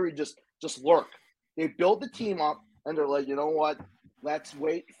Masai Ujiri just lurk. They build the team up and they're like, you know what? Let's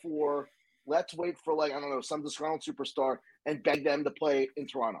wait for like I don't know some disgruntled superstar and beg them to play in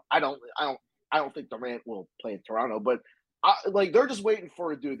Toronto. I don't think Durant will play in Toronto, but like they're just waiting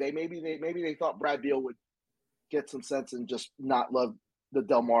for a dude. Maybe they thought Brad Beal would get some sense and just not love the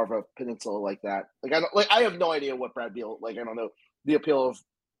Delmarva Peninsula like that. I have no idea what Brad Beal like. I don't know the appeal of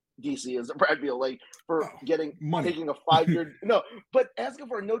DC is Brad Beal like for getting money, taking a 5-year no, but asking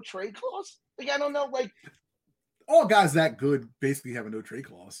for a no trade clause. Like I don't know, like all guys that good basically have a no trade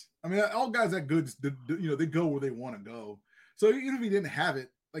clause. I mean, all guys that good, they go where they want to go. So even if he didn't have it,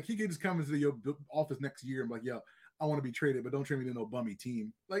 like he could just come into the office next year and be like, yo, I want to be traded, but don't trade me to no bummy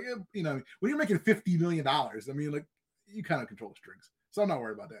team. Like, when you're making $50 million, I mean, like you kind of control the strings. So I'm not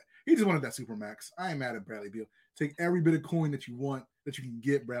worried about that. He just wanted that super max. I ain't mad at Bradley Beal. Take every bit of coin that you want, that you can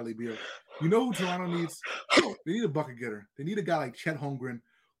get Bradley Beal. You know who Toronto needs? They need a bucket getter. They need a guy like Chet Holmgren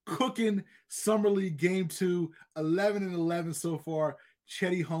cooking Summer League Game 2, 11-11 so far.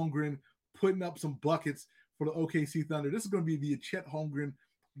 Chetty Holmgren putting up some buckets for the OKC Thunder. This is going to be the Chet Holmgren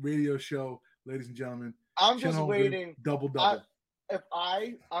radio show, ladies and gentlemen. I'm Chet just Holmgren, waiting. Double-double.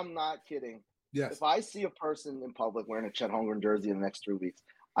 I'm not kidding. Yes. If I see a person in public wearing a Chet Holmgren jersey in the next 3 weeks,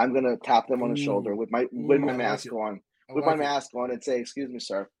 I'm gonna tap them on the shoulder with my mask on, mask on, and say, "Excuse me,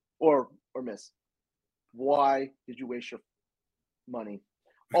 sir, or miss, why did you waste your money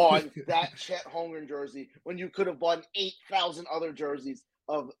on that Chet Holmgren jersey when you could have bought 8,000 other jerseys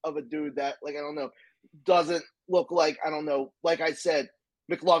of a dude that, like, I don't know, doesn't look like, I don't know, like I said,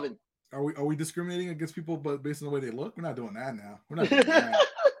 McLovin." Are we discriminating against people but based on the way they look? We're not doing that now. We're not doing that.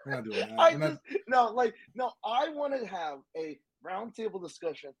 We're not doing that. I want to have a roundtable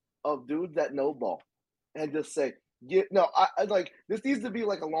discussion of dudes that know ball and just say, I like this needs to be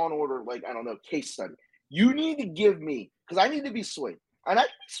like a Law and Order, like, I don't know, case study. You need to give me, because I need to be swayed, and I can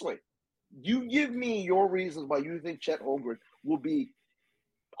be swayed. You give me your reasons why you think Chet Holmgren will be,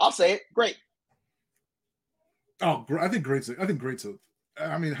 I'll say it, great. Oh, I think great's.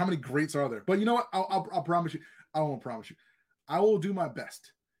 I mean, how many greats are there? But you know what? I'll promise you. I won't promise you. I will do my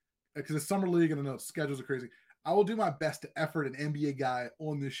best because it's summer league and I know schedules are crazy. I will do my best to effort an NBA guy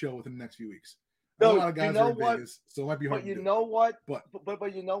on this show within the next few weeks. No, a lot of guys are in Vegas, so it might be hard. But you know what?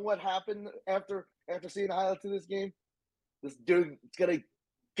 But you know what happened after seeing the highlights of this game? This dude is gonna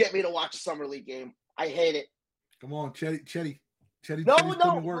get me to watch a summer league game. I hate it. Come on, Chetty.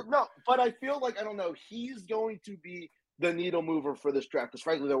 No. But I feel like I don't know. He's going to be the needle mover for this draft because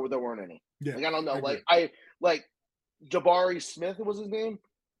frankly there weren't any. Yeah, like I don't know. I Jabari Smith was his name.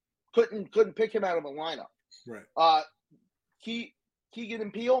 Couldn't pick him out of a lineup. Right. Keegan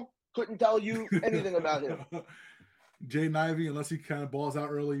and Peele couldn't tell you anything about him. Jay Nivey, unless he kind of balls out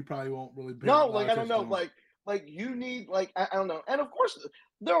early, you probably won't really. No, like I don't know, like you need like I don't know, and of course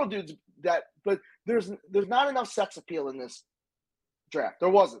there are dudes that, but there's not enough sex appeal in this draft. There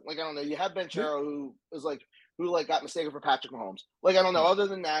wasn't. Like I don't know. You have Banchero who got mistaken for Patrick Mahomes. Like I don't know. Other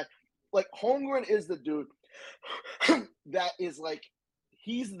than that, like Holmgren is the dude that is like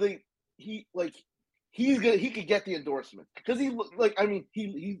he could get the endorsement because he's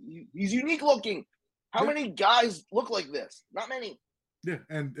unique looking. How many guys look like this? Not many. Yeah,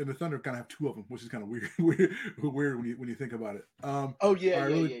 and the Thunder kind of have two of them, which is kind of weird when you think about it. Yeah.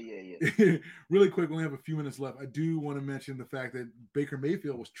 Really quick, we only have a few minutes left. I do want to mention the fact that Baker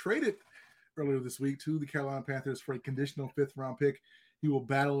Mayfield was traded earlier this week to the Carolina Panthers for a conditional 5th-round pick. He will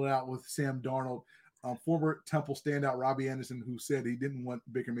battle it out with Sam Darnold. Former Temple standout Robbie Anderson, who said he didn't want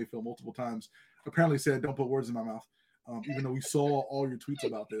Baker Mayfield multiple times, apparently said, "Don't put words in my mouth," even though we saw all your tweets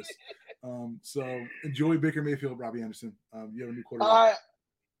about this. So enjoy Baker Mayfield, Robbie Anderson. You have a new quarterback.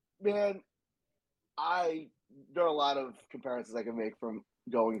 Man, there are a lot of comparisons I can make from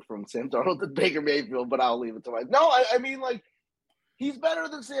going from Sam Darnold to Baker Mayfield, but I'll leave it to I mean, like, he's better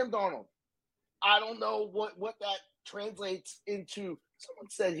than Sam Darnold. I don't know what that translates into. Someone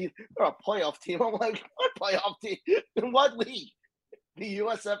said they're a playoff team. I'm like, what playoff team? In what league? The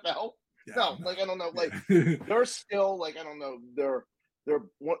USFL? No, like I don't know. Like they're still like I don't know.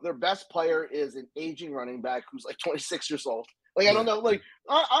 Their best player is an aging running back who's like 26 years old. Like I don't know. Like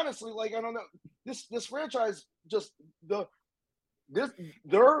honestly, like I don't know. This franchise just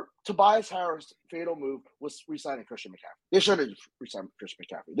their Tobias Harris fatal move was re-signing Christian McCaffrey. They should have just re-signed Christian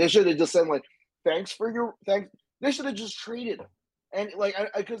McCaffrey. They should have just said like thanks. They should have just traded him. And like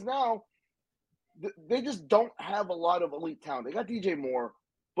because now they just don't have a lot of elite talent. They got DJ Moore,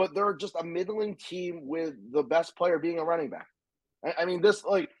 but they're just a middling team with the best player being a running back. I mean, this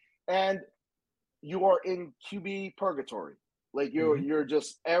like, and you are in QB purgatory. Like you're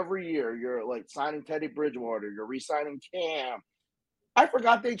just every year you're like signing Teddy Bridgewater, you're re-signing Cam. I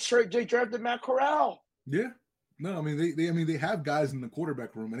forgot they drafted Matt Corral. Yeah, no, I mean they have guys in the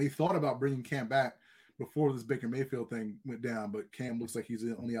quarterback room, and they thought about bringing Cam back before this Baker Mayfield thing went down, but Cam looks like he's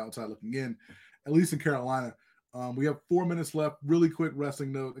on the outside looking in, at least in Carolina. We have 4 minutes left. Really quick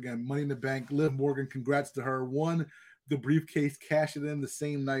wrestling note. Again, Money in the Bank. Liv Morgan, congrats to her. Won the briefcase, cashed it in the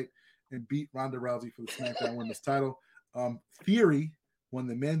same night, and beat Ronda Rousey for the SmackDown Women's title. Theory won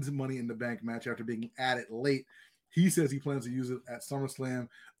the men's Money in the Bank match after being added late. He says he plans to use it at SummerSlam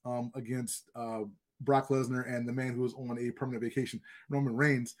against Brock Lesnar and the man who is on a permanent vacation, Roman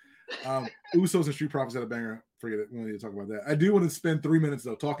Reigns. Usos and Street Profits had a banger. Forget it. We don't need to talk about that. I do want to spend 3 minutes,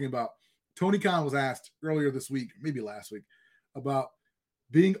 though, talking about Tony Khan was asked earlier this week, maybe last week, about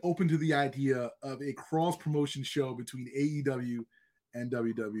being open to the idea of a cross-promotion show between AEW and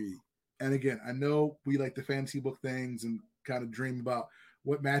WWE. And again, I know we like the fantasy book things and kind of dream about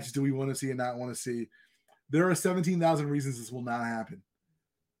what matches do we want to see and not want to see. There are 17,000 reasons this will not happen,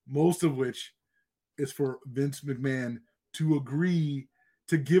 most of which is for Vince McMahon to agree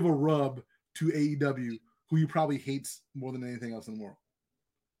to give a rub to AEW, who he probably hates more than anything else in the world.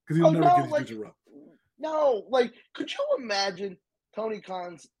 Because he'll never give his dudes a rub. No, like, could you imagine Tony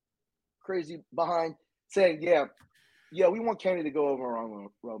Khan's crazy behind saying, yeah, we want Kenny to go over on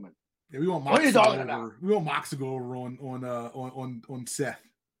Roman. Yeah, we want Mox to go over on Seth.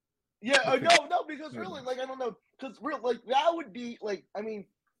 Yeah, no, because really, like, I don't know, because real, like, that would be like, I mean,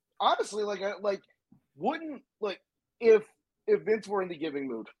 honestly, like, wouldn't like if Vince were in the giving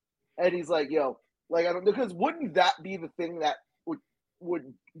mood, and he's like, yo, like, I don't know, because wouldn't that be the thing that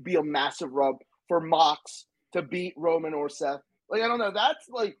would be a massive rub for Mox to beat Roman or Seth? Like, I don't know, that's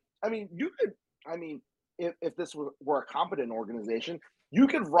like, I mean, you could, I mean, if this were a competent organization, you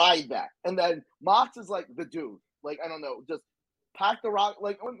could ride that, and then Mox is like the dude, like, I don't know, just pack the rock,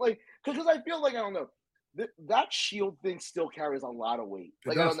 like because I feel like I don't know that Shield thing still carries a lot of weight.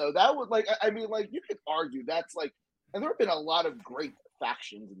 Like I don't know that would like I mean like you could argue that's like, and there have been a lot of great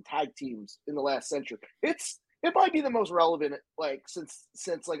factions and tag teams in the last century. It might be the most relevant like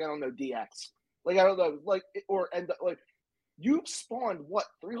since like I don't know DX, like I don't know like or and like you've spawned what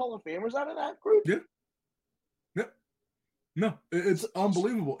 3 Hall of Famers out of that group. Yeah. No, it's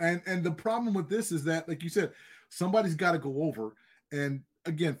unbelievable. And the problem with this is that, like you said, somebody's got to go over. And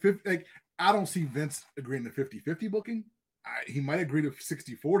again, I don't see Vince agreeing to 50-50 booking. He might agree to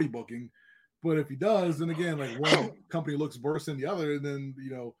 60-40 booking. But if he does, then again, like one company looks worse than the other. And then,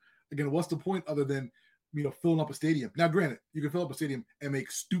 again, what's the point other than, filling up a stadium? Now, granted, you can fill up a stadium and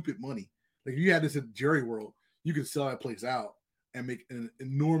make stupid money. Like if you had this at Jerry World, you could sell that place out and make an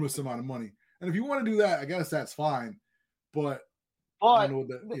enormous amount of money. And if you want to do that, I guess that's fine. But I don't know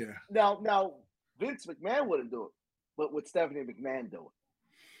that, yeah. Now Vince McMahon wouldn't do it, but would Stephanie McMahon do it?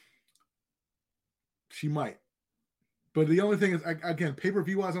 She might. But the only thing is, again,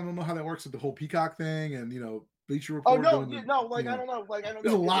 pay-per-view wise, I don't know how that works with the whole Peacock thing and Bleacher Report. I don't know. Like I don't know.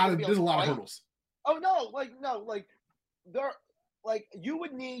 There's a lot of hurdles. Oh no, there, like you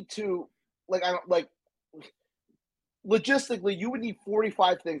would need to, like I don't like. Logistically, you would need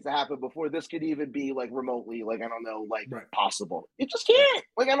 45 things to happen before this could even be like remotely, like I don't know, like possible. It just can't.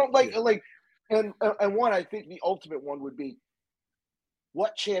 Like I don't like and one. I think the ultimate one would be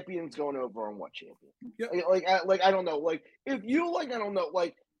what champion's going over on what champion. Yep. Like I don't know. Like if you like I don't know.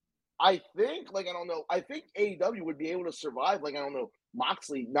 Like I think like I don't know. I think AEW would be able to survive. Like I don't know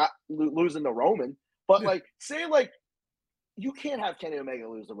Moxley not losing to Roman, but like say like. You can't have Kenny Omega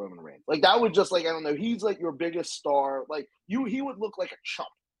lose to Roman Reigns. Like that would just like I don't know. He's like your biggest star. Like he would look like a chump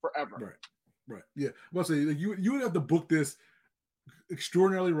forever. Right. Yeah. Well, say like, you would have to book this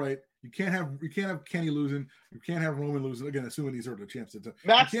extraordinarily right. You can't have Kenny losing. You can't have Roman losing. Again, assuming these are the champs.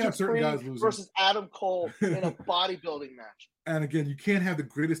 Max you can't have certain guys losing versus Adam Cole in a bodybuilding match. And again, you can't have the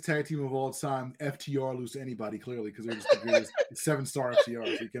greatest tag team of all time, FTR, lose to anybody, clearly, because they're just the greatest 7-star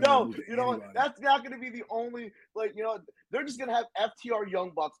FTR. So you no, you know what? That's not going to be the only, they're just going to have FTR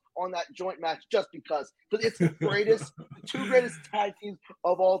Young Bucks on that joint match just because. But it's the greatest, the two greatest tag teams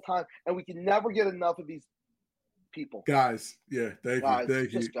of all time. And we can never get enough of these people. Guys, yeah, thank you.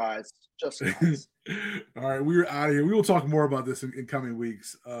 Just guys. All right, we're out of here. We will talk more about this in coming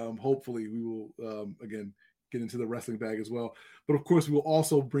weeks. Hopefully, we will, again, get into the wrestling bag as well. But of course, we will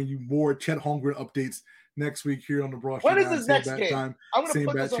also bring you more Chet Holmgren updates next week here on the Broad Street. When is his next game? I'm going to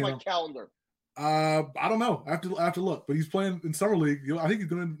put this on my calendar. I don't know. I have to look. But he's playing in Summer League. I think he's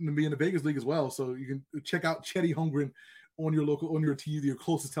going to be in the Vegas League as well. So you can check out Chetty Holmgren on your TV, your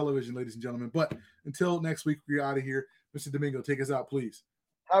closest television, ladies and gentlemen. But until next week, we're out of here. Mr. Domingo, take us out, please.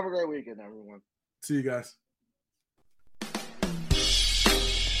 Have a great weekend, everyone. See you guys.